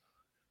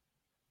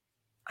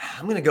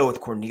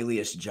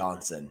Cornelius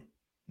Johnson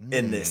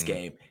in this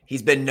game.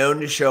 He's been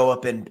known to show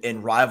up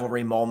in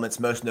rivalry moments,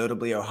 most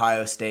notably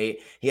Ohio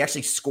State. He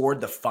actually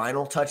scored the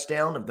final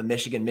touchdown of the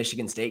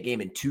Michigan State game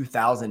in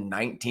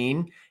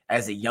 2019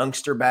 as a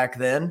youngster back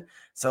then.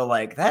 So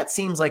that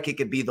seems like it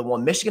could be the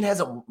one. Michigan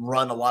hasn't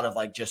run a lot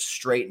of just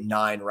straight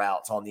 9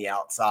 routes on the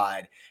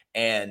outside,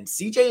 and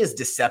CJ is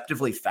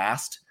deceptively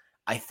fast.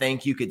 I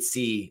think you could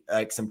see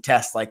some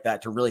tests like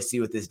that to really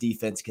see what this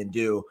defense can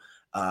do.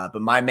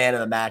 But my man of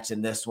the match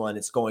in this one,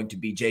 it's going to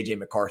be JJ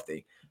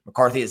McCarthy.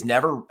 McCarthy has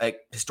never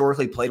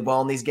historically played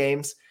well in these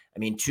games. I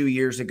mean, 2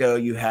 years ago,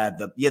 you had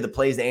the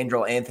plays to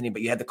Andrel Anthony,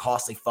 but you had the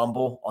costly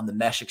fumble on the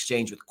mesh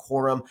exchange with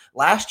Corum.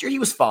 Last year, he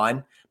was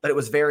fine, but it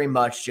was very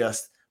much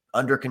just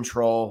under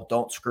control.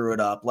 Don't screw it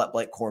up. Let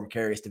Blake Corum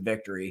carry us to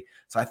victory.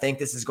 So I think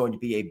this is going to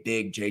be a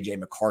big JJ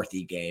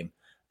McCarthy game.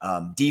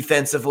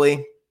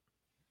 Defensively,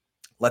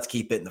 let's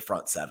keep it in the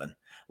front 7.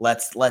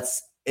 Let's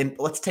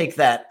take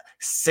that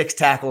 6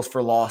 tackles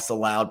for loss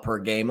allowed per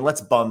game, and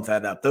let's bump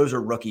that up. Those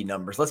are rookie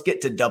numbers. Let's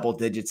get to double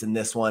digits in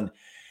this one.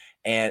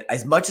 And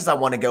as much as I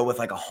want to go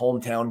with a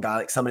hometown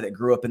guy, somebody that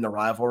grew up in the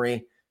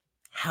rivalry,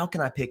 how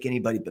can I pick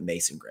anybody but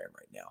Mason Graham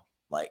right now?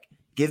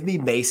 Give me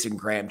Mason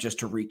Graham just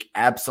to wreak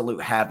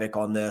absolute havoc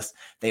on this.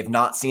 They've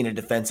not seen a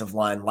defensive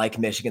line like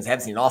Michigan's. They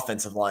haven't seen an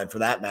offensive line for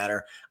that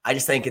matter. I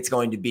just think it's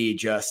going to be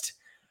just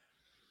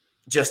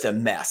a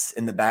mess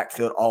in the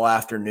backfield all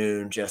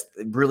afternoon, just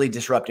really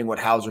disrupting what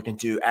Hauser can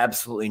do.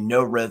 Absolutely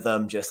no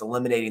rhythm, just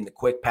eliminating the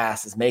quick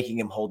passes, making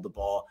him hold the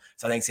ball.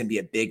 So I think it's going to be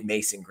a big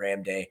Mason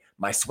Graham day.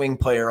 My swing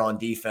player on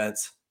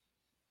defense,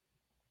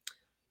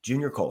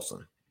 Junior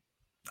Colson.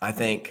 I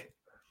think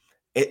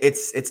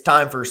it's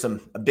time for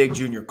a big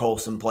Junior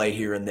Colson play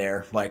here and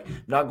there.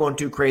 Not going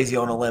too crazy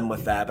on a limb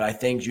with that, but I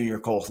think Junior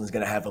Colson's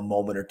going to have a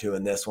moment or two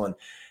in this one.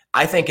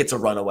 I think it's a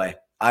runaway.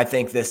 I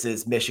think this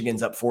is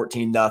Michigan's up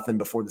 14-0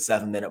 before the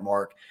 7-minute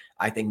mark.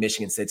 I think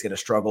Michigan State's going to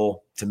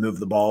struggle to move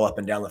the ball up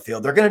and down the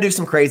field. They're going to do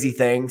some crazy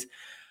things.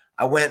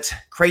 I went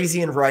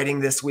crazy in writing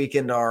this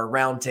weekend, our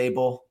round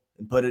table,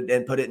 and put it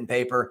in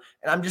paper.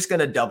 And I'm just going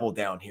to double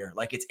down here.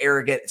 It's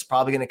arrogant. It's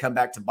probably going to come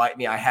back to bite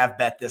me. I have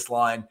bet this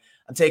line.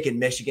 I'm taking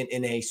Michigan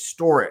in a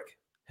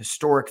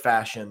historic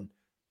fashion,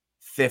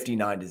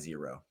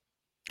 59-0.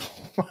 Oh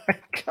my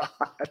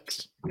God.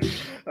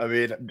 I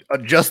mean,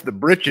 adjust the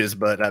britches,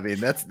 but I mean,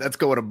 that's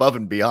going above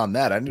and beyond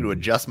that. I need to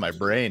adjust my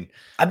brain.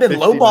 I've been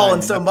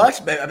lowballing so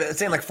much, but I've been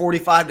saying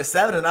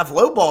 45-7, and I've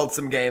lowballed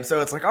some games.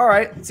 So it's all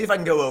right, see if I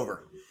can go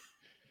over.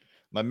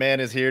 My man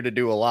is here to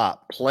do a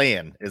lot.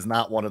 Playing is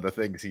not one of the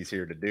things he's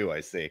here to do,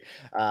 I see.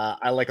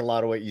 I like a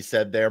lot of what you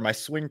said there. My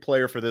swing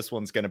player for this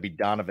one's going to be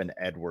Donovan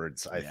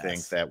Edwards. I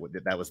think that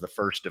was the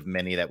first of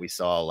many that we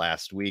saw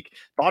last week.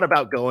 Thought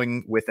about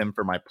going with him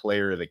for my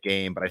player of the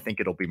game, but I think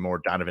it'll be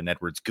more Donovan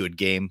Edwards' good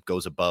game.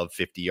 Goes above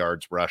 50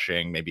 yards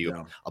rushing, maybe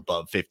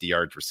above 50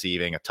 yards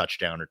receiving, a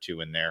touchdown or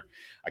two in there.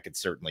 I could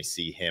certainly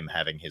see him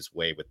having his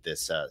way with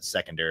this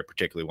secondary,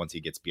 particularly once he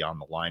gets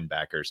beyond the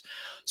linebackers.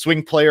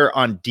 Swing player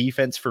on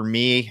defense for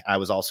me, I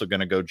was also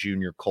going to go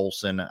Junior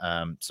Colson,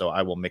 so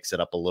I will mix it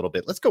up a little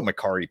bit. Let's go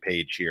Makari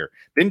Page here.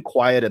 Been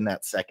quiet in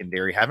that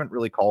secondary. Haven't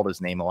really called his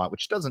name a lot,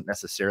 which doesn't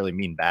necessarily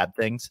mean bad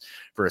things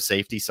for a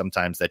safety.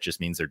 Sometimes that just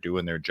means they're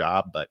doing their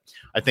job, but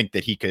I think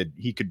that he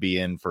could be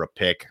in for a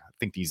pick. I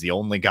think he's the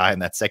only guy in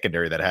that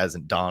secondary that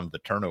hasn't donned the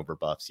turnover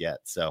buffs yet,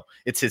 so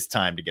it's his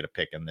time to get a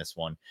pick in this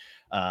one.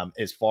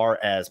 As far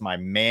as my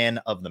man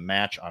of the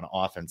match on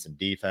offense and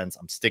defense,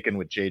 I'm sticking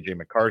with JJ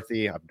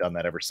McCarthy. I've done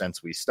that ever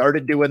since we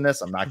started doing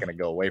this. I'm not going to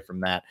go away from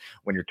that.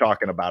 When you're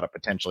talking about a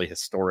potentially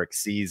historic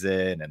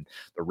season and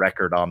the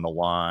record on the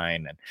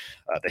line and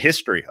the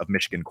history of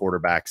Michigan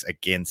quarterbacks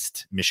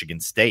against Michigan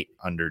State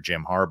under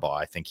Jim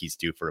Harbaugh, I think he's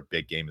due for a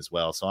big game as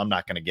well. So I'm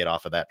not going to get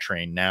off of that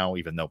train now,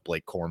 even though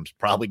Blake Corum's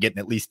probably getting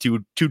at least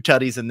two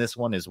tutties in this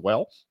one as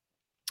well.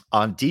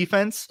 On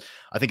defense,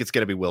 I think it's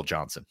going to be Will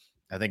Johnson.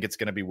 I think it's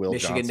going to be Will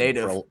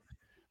Johnson.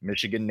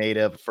 Michigan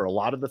native for a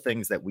lot of the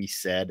things that we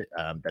said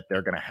that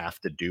they're going to have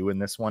to do in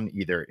this one,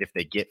 either if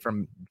they get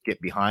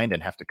behind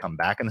and have to come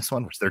back in this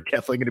one, which they're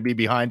definitely going to be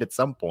behind at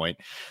some point,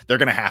 they're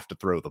going to have to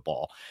throw the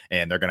ball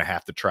and they're going to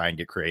have to try and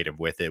get creative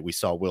with it. We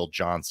saw Will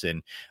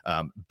Johnson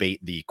bait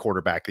the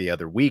quarterback the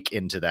other week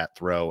into that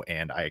throw,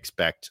 and I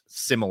expect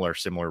similar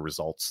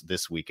results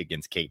this week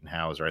against Caden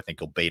Hauser. I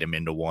think he'll bait him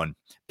into one.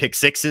 Pick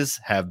sixes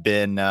have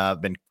been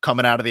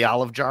coming out of the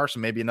olive jar,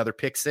 so maybe another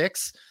pick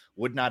six.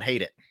 Would not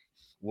hate it.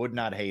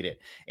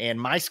 And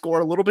my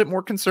score a little bit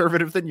more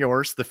conservative than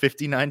yours, the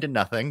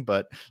 59-0,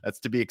 but that's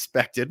to be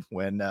expected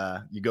when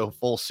you go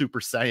full Super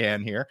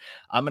Saiyan here.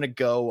 I'm going to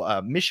go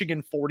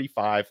Michigan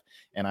 45,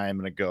 and I am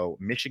going to go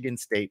Michigan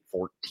State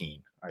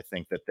 14. I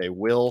think that they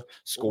will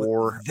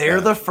score.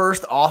 They're the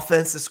first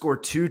offense to score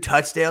 2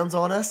 touchdowns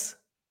on us.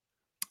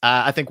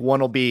 I think one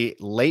will be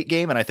late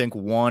game, and I think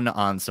one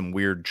on some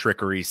weird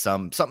trickery.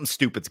 Something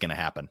stupid's going to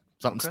happen.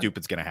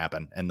 Stupid's going to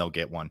happen, and they'll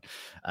get one.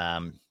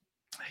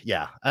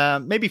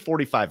 Maybe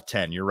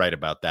 45-10. You're right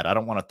about that. I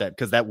don't want that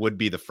because that would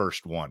be the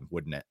first one,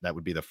 wouldn't it? That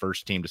would be the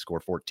first team to score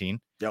 14.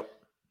 Yep.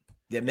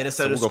 Yeah,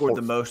 Minnesota scored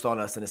the most on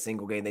us in a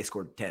single game. They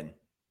scored 10.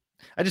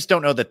 I just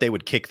don't know that they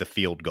would kick the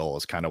field goal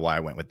is kind of why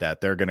I went with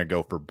that. They're going to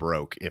go for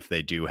broke if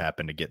they do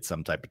happen to get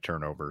some type of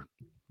turnover,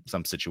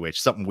 some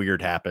situation, something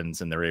weird happens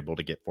and they're able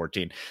to get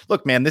 14.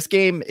 Look, man, this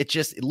game, it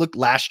looked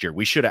last year.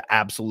 We should have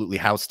absolutely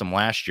housed them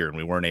last year and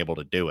we weren't able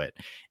to do it.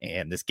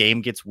 And this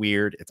game gets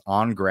weird. It's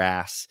on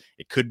grass.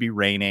 It could be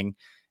raining.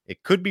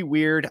 It could be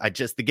weird.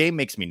 The game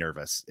makes me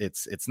nervous.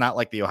 It's not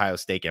like the Ohio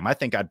State game. I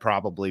think I'd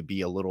probably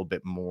be a little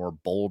bit more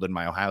bold in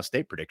my Ohio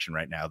State prediction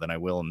right now than I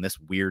will in this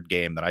weird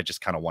game that I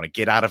just kind of want to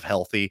get out of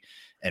healthy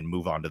and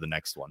move on to the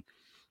next one.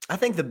 I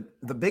think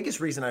the biggest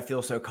reason I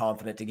feel so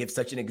confident to give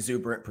such an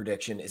exuberant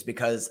prediction is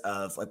because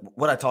of like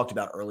what I talked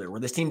about earlier, where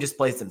this team just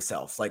plays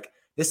themselves. Like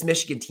this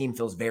Michigan team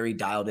feels very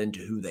dialed into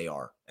who they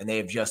are. And they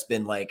have just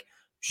been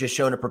just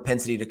shown a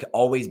propensity to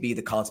always be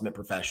the consummate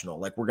professional.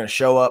 Like we're going to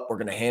show up, we're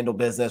going to handle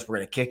business, we're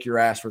going to kick your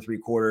ass for 3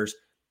 quarters.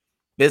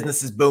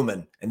 Business is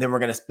booming. And then we're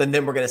going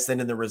to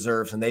send in the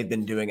reserves, and they've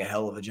been doing a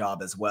hell of a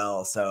job as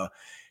well. So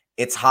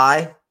it's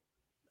high.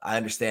 I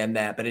understand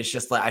that, but it's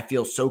just like I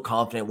feel so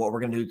confident what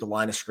we're going to do at the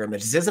line of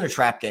scrimmage. This isn't a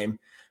trap game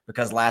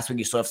because last week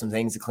you still have some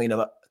things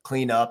to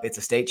clean up. It's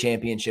a state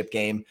championship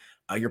game.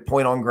 Your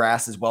point on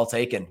grass is well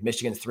taken.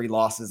 Michigan's 3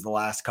 losses the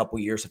last couple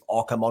of years have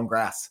all come on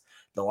grass.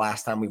 The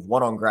last time we've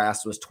won on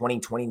grass was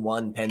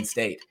 2021 Penn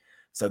State.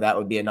 So that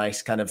would be a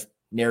nice kind of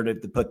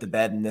narrative to put to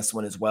bed in this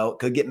one as well. It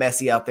could get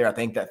messy out there. I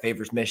think that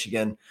favors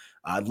Michigan.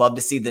 I'd love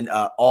to see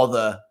all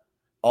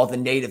the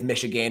native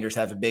Michiganders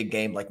have a big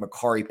game like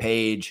Makari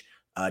Page,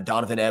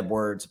 Donovan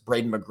Edwards,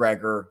 Braden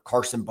McGregor,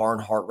 Carson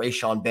Barnhart,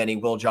 Rayshawn Benny,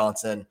 Will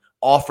Johnson,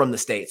 all from the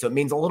state. So it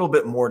means a little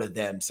bit more to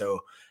them. So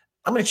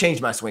I'm going to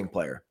change my swing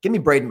player. Give me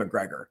Braden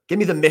McGregor. Give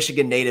me the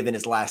Michigan native in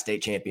his last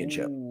state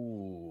championship.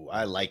 Ooh,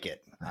 I like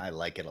it. I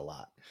like it a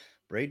lot.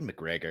 Braden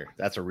McGregor.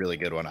 That's a really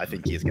good one. I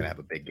think he's going to have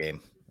a big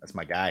game. That's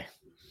my guy.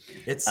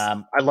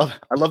 I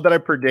love that I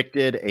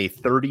predicted a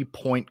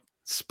 30-point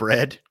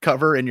spread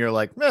cover and you're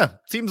like,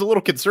 seems a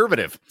little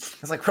conservative. I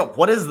was like,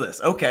 what is this?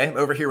 Okay, I'm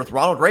over here with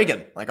Ronald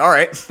Reagan. Like, all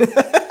right.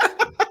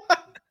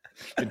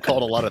 Been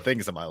called a lot of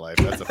things in my life.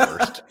 That's a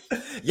first.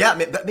 Yeah,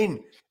 I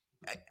mean,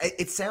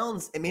 it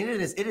sounds, it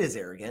is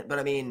arrogant, but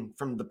I mean,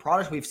 from the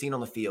product we've seen on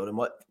the field and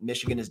what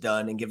Michigan has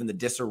done and given the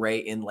disarray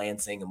in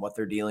Lansing and what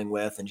they're dealing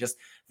with and just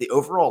the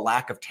overall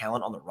lack of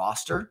talent on the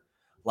roster,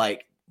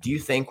 like, do you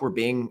think we're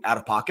being out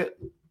of pocket?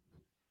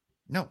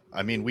 No,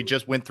 I mean, we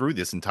just went through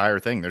this entire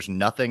thing. There's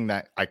nothing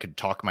that I could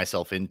talk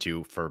myself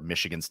into for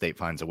Michigan State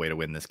finds a way to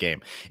win this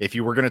game. If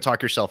you were going to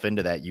talk yourself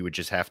into that, you would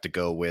just have to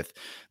go with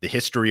the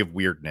history of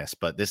weirdness.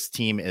 But this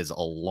team is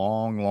a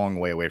long, long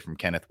way away from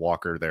Kenneth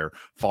Walker. They're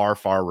far,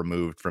 far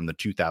removed from the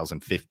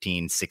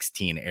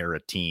 2015-16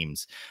 era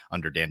teams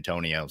under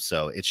D'Antonio.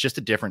 So it's just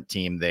a different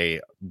team.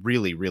 They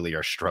really, really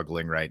are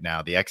struggling right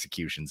now. The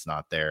execution's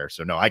not there.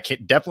 So no, I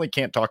definitely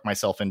can't talk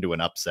myself into an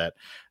upset.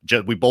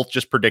 We both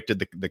just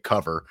predicted the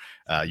cover.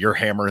 You're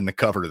hammering the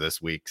cover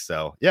this week.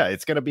 So yeah,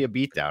 it's going to be a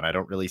beatdown. I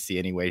don't really see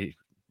any way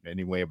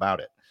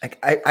about it.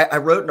 I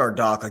wrote in our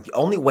doc, like the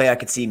only way I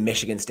could see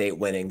Michigan State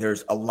winning,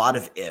 there's a lot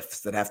of ifs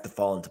that have to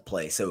fall into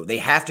place. So they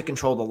have to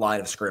control the line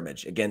of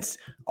scrimmage against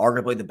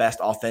arguably the best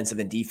offensive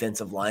and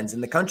defensive lines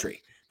in the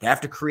country. They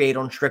have to create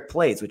on trick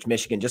plays, which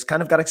Michigan just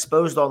kind of got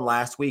exposed on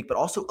last week, but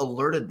also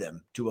alerted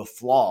them to a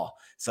flaw.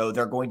 So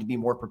they're going to be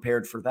more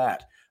prepared for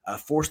that.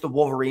 Force the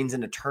Wolverines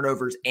into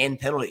turnovers and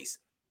penalties.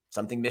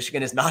 Something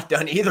Michigan has not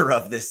done either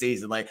of this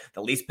season, like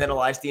the least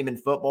penalized team in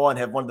football and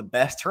have one of the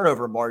best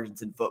turnover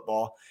margins in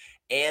football.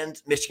 And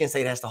Michigan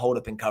State has to hold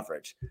up in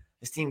coverage.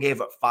 This team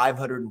gave up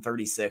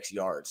 536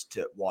 yards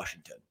to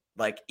Washington,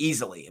 like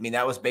easily. I mean,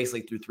 that was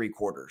basically through 3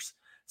 quarters.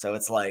 So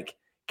it's like,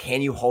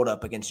 can you hold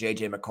up against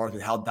JJ McCarthy,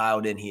 how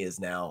dialed in he is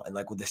now, and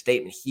like with the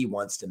statement he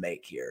wants to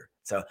make here?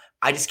 So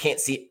I just can't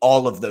see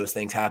all of those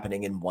things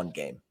happening in one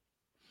game.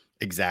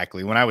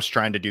 Exactly. When I was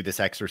trying to do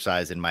this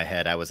exercise in my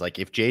head, I was like,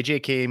 if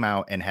JJ came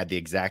out and had the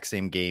exact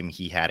same game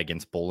he had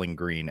against Bowling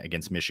Green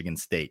against Michigan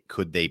State,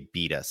 could they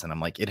beat us? And I'm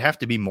like, it'd have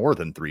to be more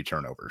than 3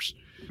 turnovers.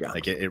 Yeah.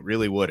 Like it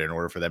really would, in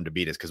order for them to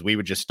beat us, because we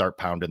would just start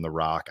pounding the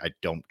rock. I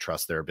don't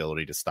trust their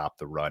ability to stop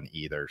the run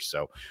either.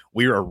 So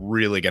we are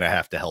really going to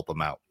have to help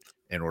them out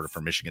in order for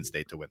Michigan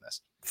State to win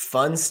this.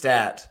 Fun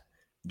stat.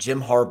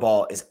 Jim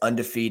Harbaugh is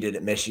undefeated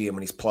at Michigan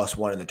when he's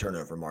 +1 in the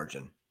turnover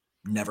margin.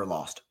 Never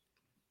lost.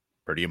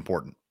 Pretty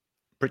important.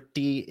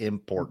 Pretty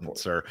important,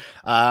 sir.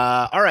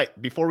 All right.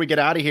 Before we get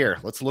out of here,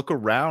 let's look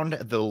around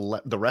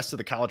the rest of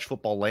the college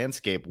football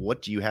landscape.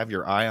 What do you have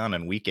your eye on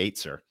in week 8,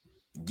 sir?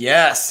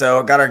 Yeah, so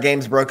I got our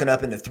games broken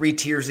up into 3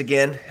 tiers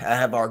again. I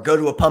have our go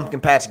to a pumpkin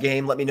patch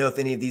game. Let me know if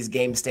any of these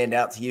games stand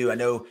out to you. I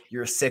know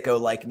you're a sicko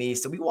like me,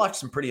 so we watch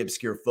some pretty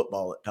obscure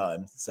football at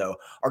times. So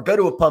our go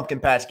to a pumpkin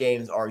patch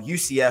games are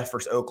UCF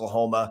versus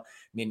Oklahoma.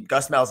 I mean,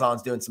 Gus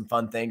Malzahn's doing some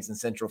fun things in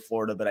Central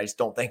Florida, but I just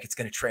don't think it's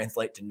going to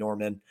translate to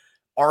Norman.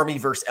 Army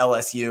versus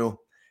LSU.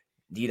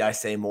 Need I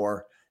say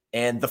more?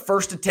 And the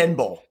first to 10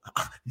 bowl,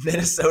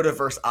 Minnesota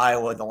versus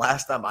Iowa. The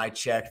last time I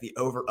checked, the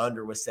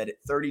over-under was set at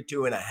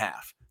 32.5.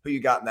 Who you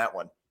got in that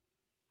one?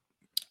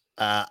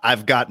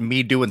 I've got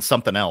me doing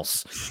something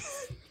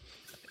else.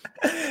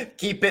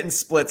 Keep it in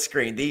split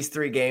screen. These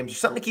 3 games are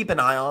something to keep an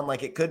eye on.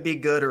 Like it could be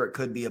good or it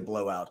could be a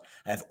blowout.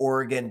 I have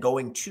Oregon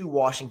going to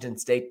Washington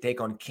State to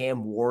take on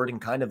Cam Ward in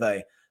kind of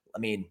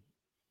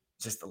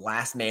just the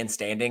last man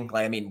standing.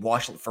 Like, I mean,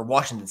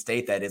 Washington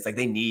State, that is, like,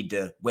 they need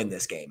to win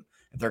this game.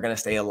 If they're going to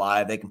stay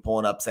alive, they can pull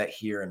an upset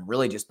here and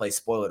really just play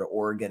spoiler to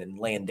Oregon and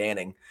land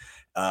Danning.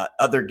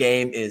 Other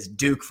game is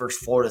Duke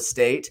versus Florida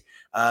State.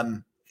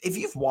 If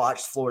you've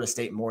watched Florida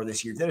State more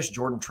this year, notice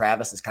Jordan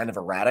Travis is kind of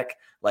erratic.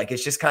 Like,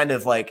 it's just kind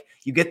of like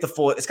you get the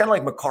full, it's kind of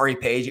like Makari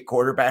Page at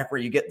quarterback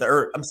where you get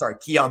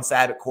Keon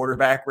Sabb at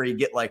quarterback where you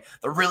get like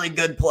the really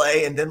good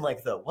play and then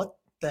like what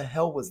the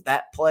hell was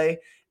that play?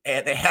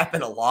 And they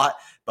happen a lot,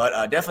 but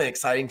definitely an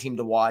exciting team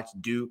to watch.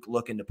 Duke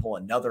looking to pull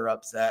another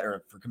upset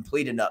or for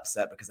complete an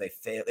upset because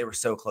they were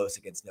so close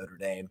against Notre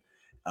Dame.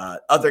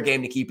 Other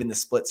game to keep in the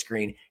split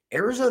screen,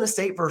 Arizona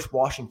State versus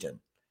Washington.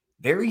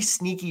 Very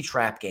sneaky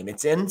trap game.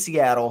 It's in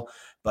Seattle,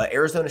 but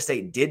Arizona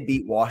State did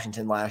beat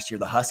Washington last year.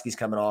 The Huskies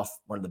coming off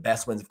one of the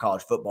best wins of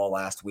college football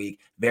last week.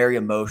 Very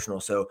emotional.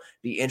 So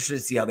be interested to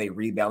see how they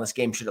rebound. This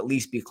game should at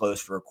least be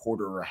close for a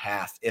quarter or a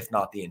half, if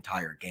not the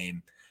entire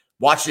game.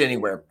 Watch it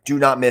anywhere. Do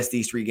not miss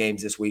these 3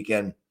 games this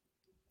weekend.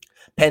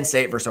 Penn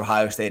State versus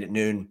Ohio State at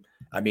noon.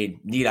 I mean,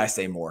 need I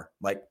say more?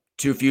 Like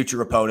 2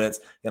 future opponents.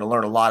 Going to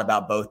learn a lot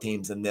about both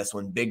teams in this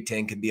one. Big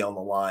Ten could be on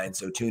the line,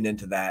 so tune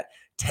into that.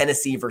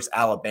 Tennessee versus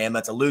Alabama.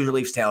 It's a loser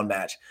leaves town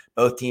match.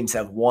 Both teams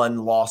have 1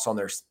 loss on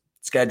their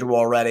schedule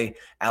already.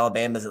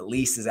 Alabama's at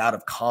least is out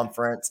of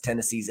conference.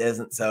 Tennessee's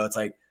isn't. So it's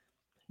like,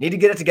 need to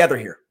get it together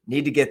here.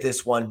 Need to get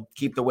this one.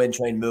 Keep the win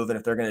train moving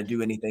if they're going to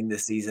do anything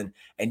this season.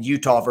 And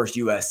Utah versus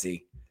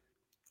USC.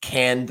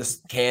 Can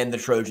the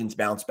Trojans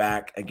bounce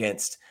back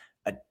against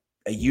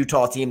a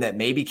Utah team that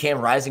maybe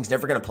Cam Rising's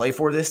never going to play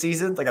for this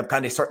season? Like, I'm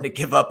kind of starting to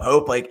give up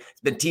hope. Like,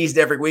 it's been teased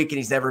every week and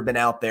he's never been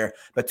out there.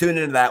 But tune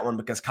into that one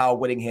because Kyle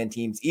Whittingham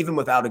teams, even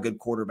without a good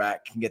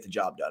quarterback, can get the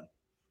job done.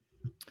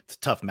 It's a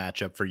tough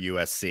matchup for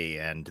USC,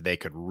 and they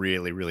could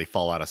really, really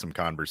fall out of some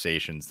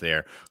conversations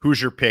there.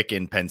 Who's your pick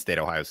in Penn State,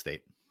 Ohio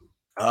State?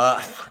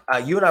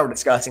 You and I were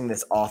discussing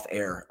this off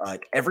air.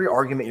 Like, every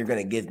argument you're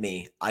going to give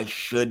me, I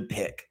should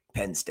pick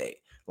Penn State.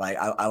 Like,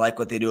 I like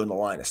what they do in the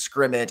line of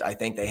scrimmage. I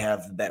think they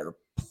have better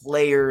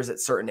players at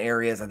certain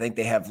areas. I think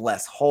they have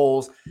less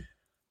holes.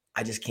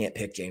 I just can't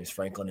pick James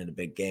Franklin in a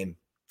big game.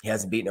 He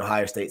hasn't beaten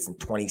Ohio State since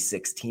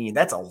 2016.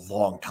 That's a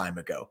long time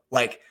ago.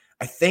 Like,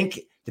 I think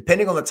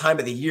depending on the time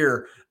of the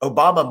year,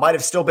 Obama might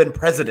have still been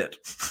president.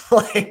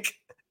 Like,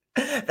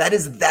 that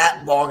is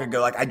that long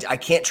ago. Like, I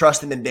can't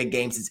trust him in big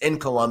games. It's in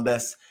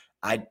Columbus.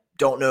 I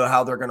don't know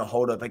how they're going to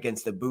hold up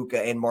against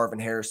Ibuka and Marvin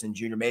Harrison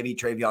Jr. Maybe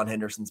Travion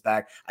Henderson's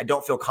back. I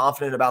don't feel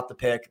confident about the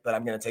pick, but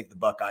I'm going to take the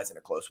Buckeyes in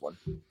a close one.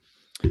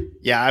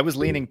 Yeah, I was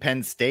leaning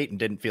Penn State and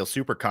didn't feel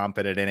super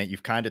confident in it.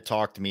 You've kind of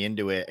talked me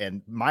into it.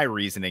 And my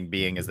reasoning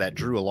being is that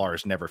Drew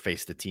Allar's never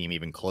faced a team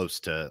even close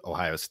to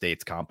Ohio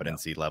State's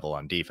competency level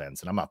on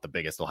defense. And I'm not the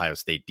biggest Ohio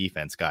State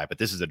defense guy, but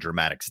this is a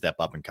dramatic step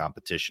up in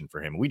competition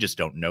for him. We just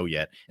don't know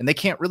yet. And they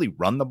can't really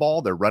run the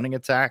ball. They're running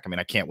attack. I mean,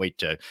 I can't wait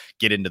to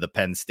get into the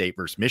Penn State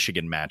versus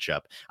Michigan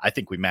matchup. I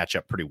think we match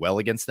up pretty well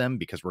against them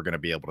because we're going to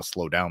be able to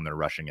slow down their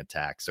rushing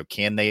attack. So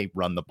can they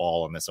run the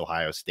ball on this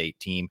Ohio State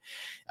team?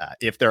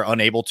 If they're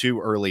unable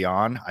to early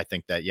on, I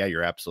think that, yeah,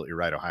 you're absolutely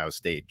right. Ohio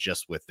State,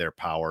 just with their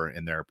power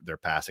and their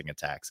passing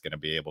attacks, going to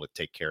be able to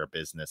take care of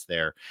business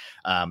there.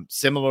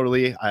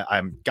 Similarly,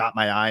 I've got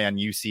my eye on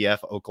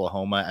UCF,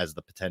 Oklahoma as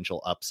the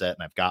potential upset,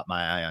 and I've got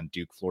my eye on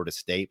Duke, Florida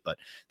State. But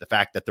the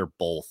fact that they're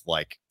both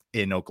like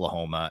in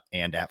Oklahoma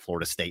and at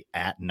Florida State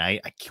at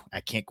night,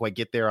 I can't quite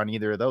get there on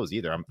either of those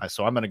either.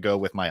 So I'm going to go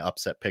with my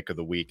upset pick of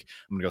the week.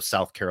 I'm going to go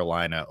South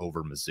Carolina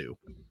over Mizzou.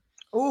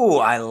 Oh,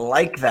 I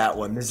like that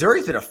one.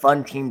 Missouri's been a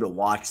fun team to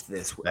watch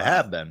this. They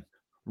have been.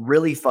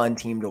 Really fun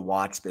team to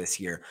watch this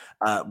year.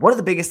 One of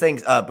the biggest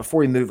things before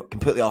we move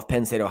completely off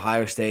Penn State,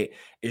 Ohio State,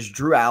 is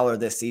Drew Aller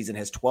this season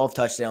has 12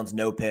 touchdowns,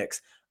 no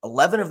picks.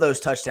 11 of those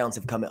touchdowns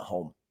have come at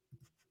home.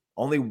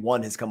 Only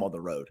one has come on the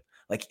road.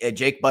 Like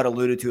Jake Butt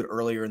alluded to it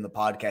earlier in the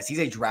podcast. He's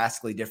a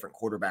drastically different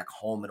quarterback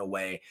home and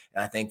away.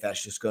 And I think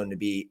that's just going to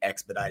be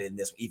expedited in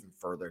this even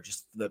further.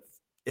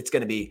 It's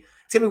going to be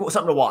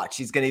something to watch.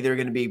 He's either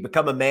going to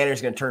become a man or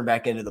he's going to turn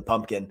back into the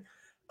pumpkin.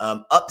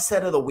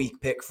 Upset of the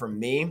week pick from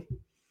me.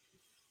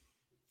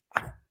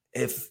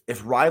 If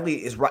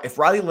Riley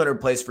Leonard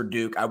plays for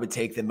Duke, I would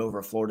take them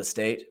over Florida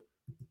State.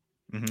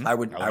 Mm-hmm.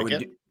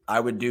 I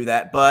would do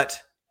that, but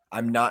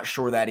I'm not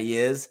sure that he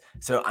is.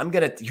 So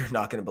you're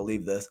not gonna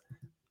believe this.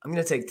 I'm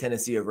gonna take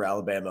Tennessee over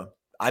Alabama.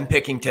 I'm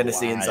picking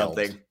Tennessee in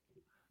something.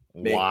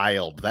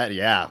 Wild. That,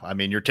 yeah. I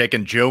mean, you're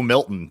taking Joe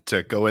Milton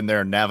to go in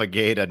there and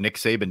navigate a Nick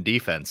Saban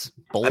defense.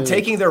 Bold. I'm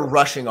taking their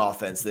rushing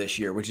offense this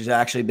year, which has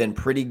actually been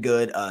pretty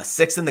good.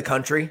 Sixth in the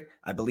country.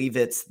 I believe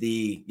it's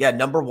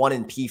number one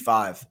in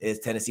P5 is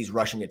Tennessee's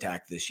rushing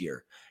attack this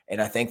year.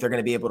 And I think they're going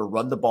to be able to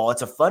run the ball.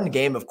 It's a fun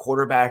game of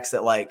quarterbacks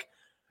that like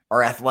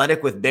are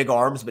athletic with big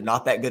arms, but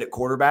not that good at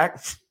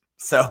quarterback.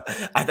 So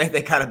I think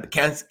they kind of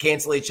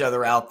cancel each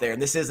other out there. And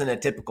this isn't a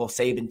typical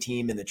Saban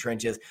team in the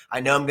trenches.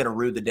 I know I'm going to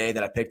rue the day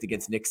that I picked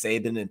against Nick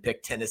Saban and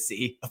picked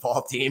Tennessee of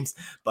all teams.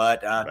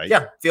 But right.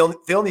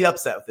 Feeling the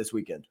upset this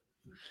weekend.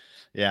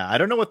 Yeah, I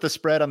don't know what the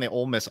spread on the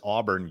Ole Miss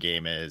Auburn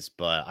game is,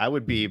 but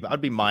I'd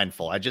be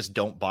mindful. I just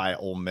don't buy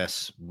Ole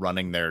Miss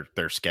running their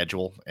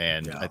schedule,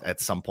 and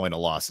at some point a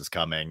loss is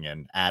coming.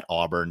 And at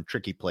Auburn,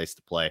 tricky place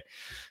to play.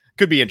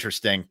 Could be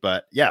interesting,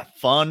 but yeah,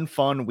 fun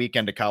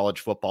weekend of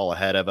college football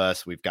ahead of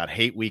us. We've got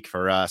hate week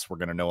for us. We're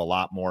going to know a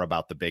lot more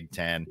about the Big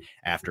Ten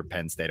after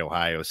Penn State,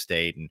 Ohio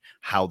State, and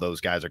how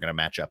those guys are going to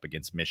match up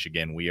against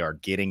Michigan. We are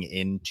getting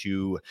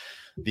into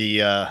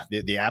the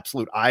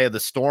absolute eye of the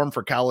storm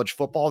for college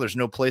football. There's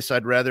no place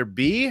I'd rather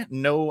be,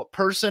 no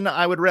person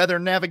I would rather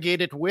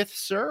navigate it with,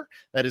 sir.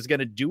 That is going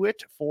to do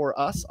it for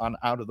us on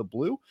Out of the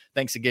Blue.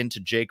 Thanks again to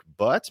Jake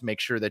Butt. Make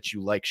sure that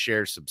you like,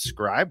 share,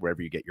 subscribe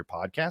wherever you get your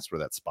podcasts,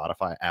 whether that's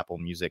Spotify, Apple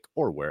Music,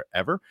 or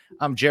wherever.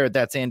 I'm Jared.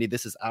 That's Andy.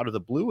 This is Out of the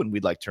Blue, and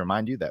we'd like to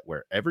remind you that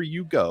wherever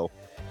you go,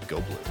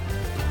 go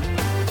blue.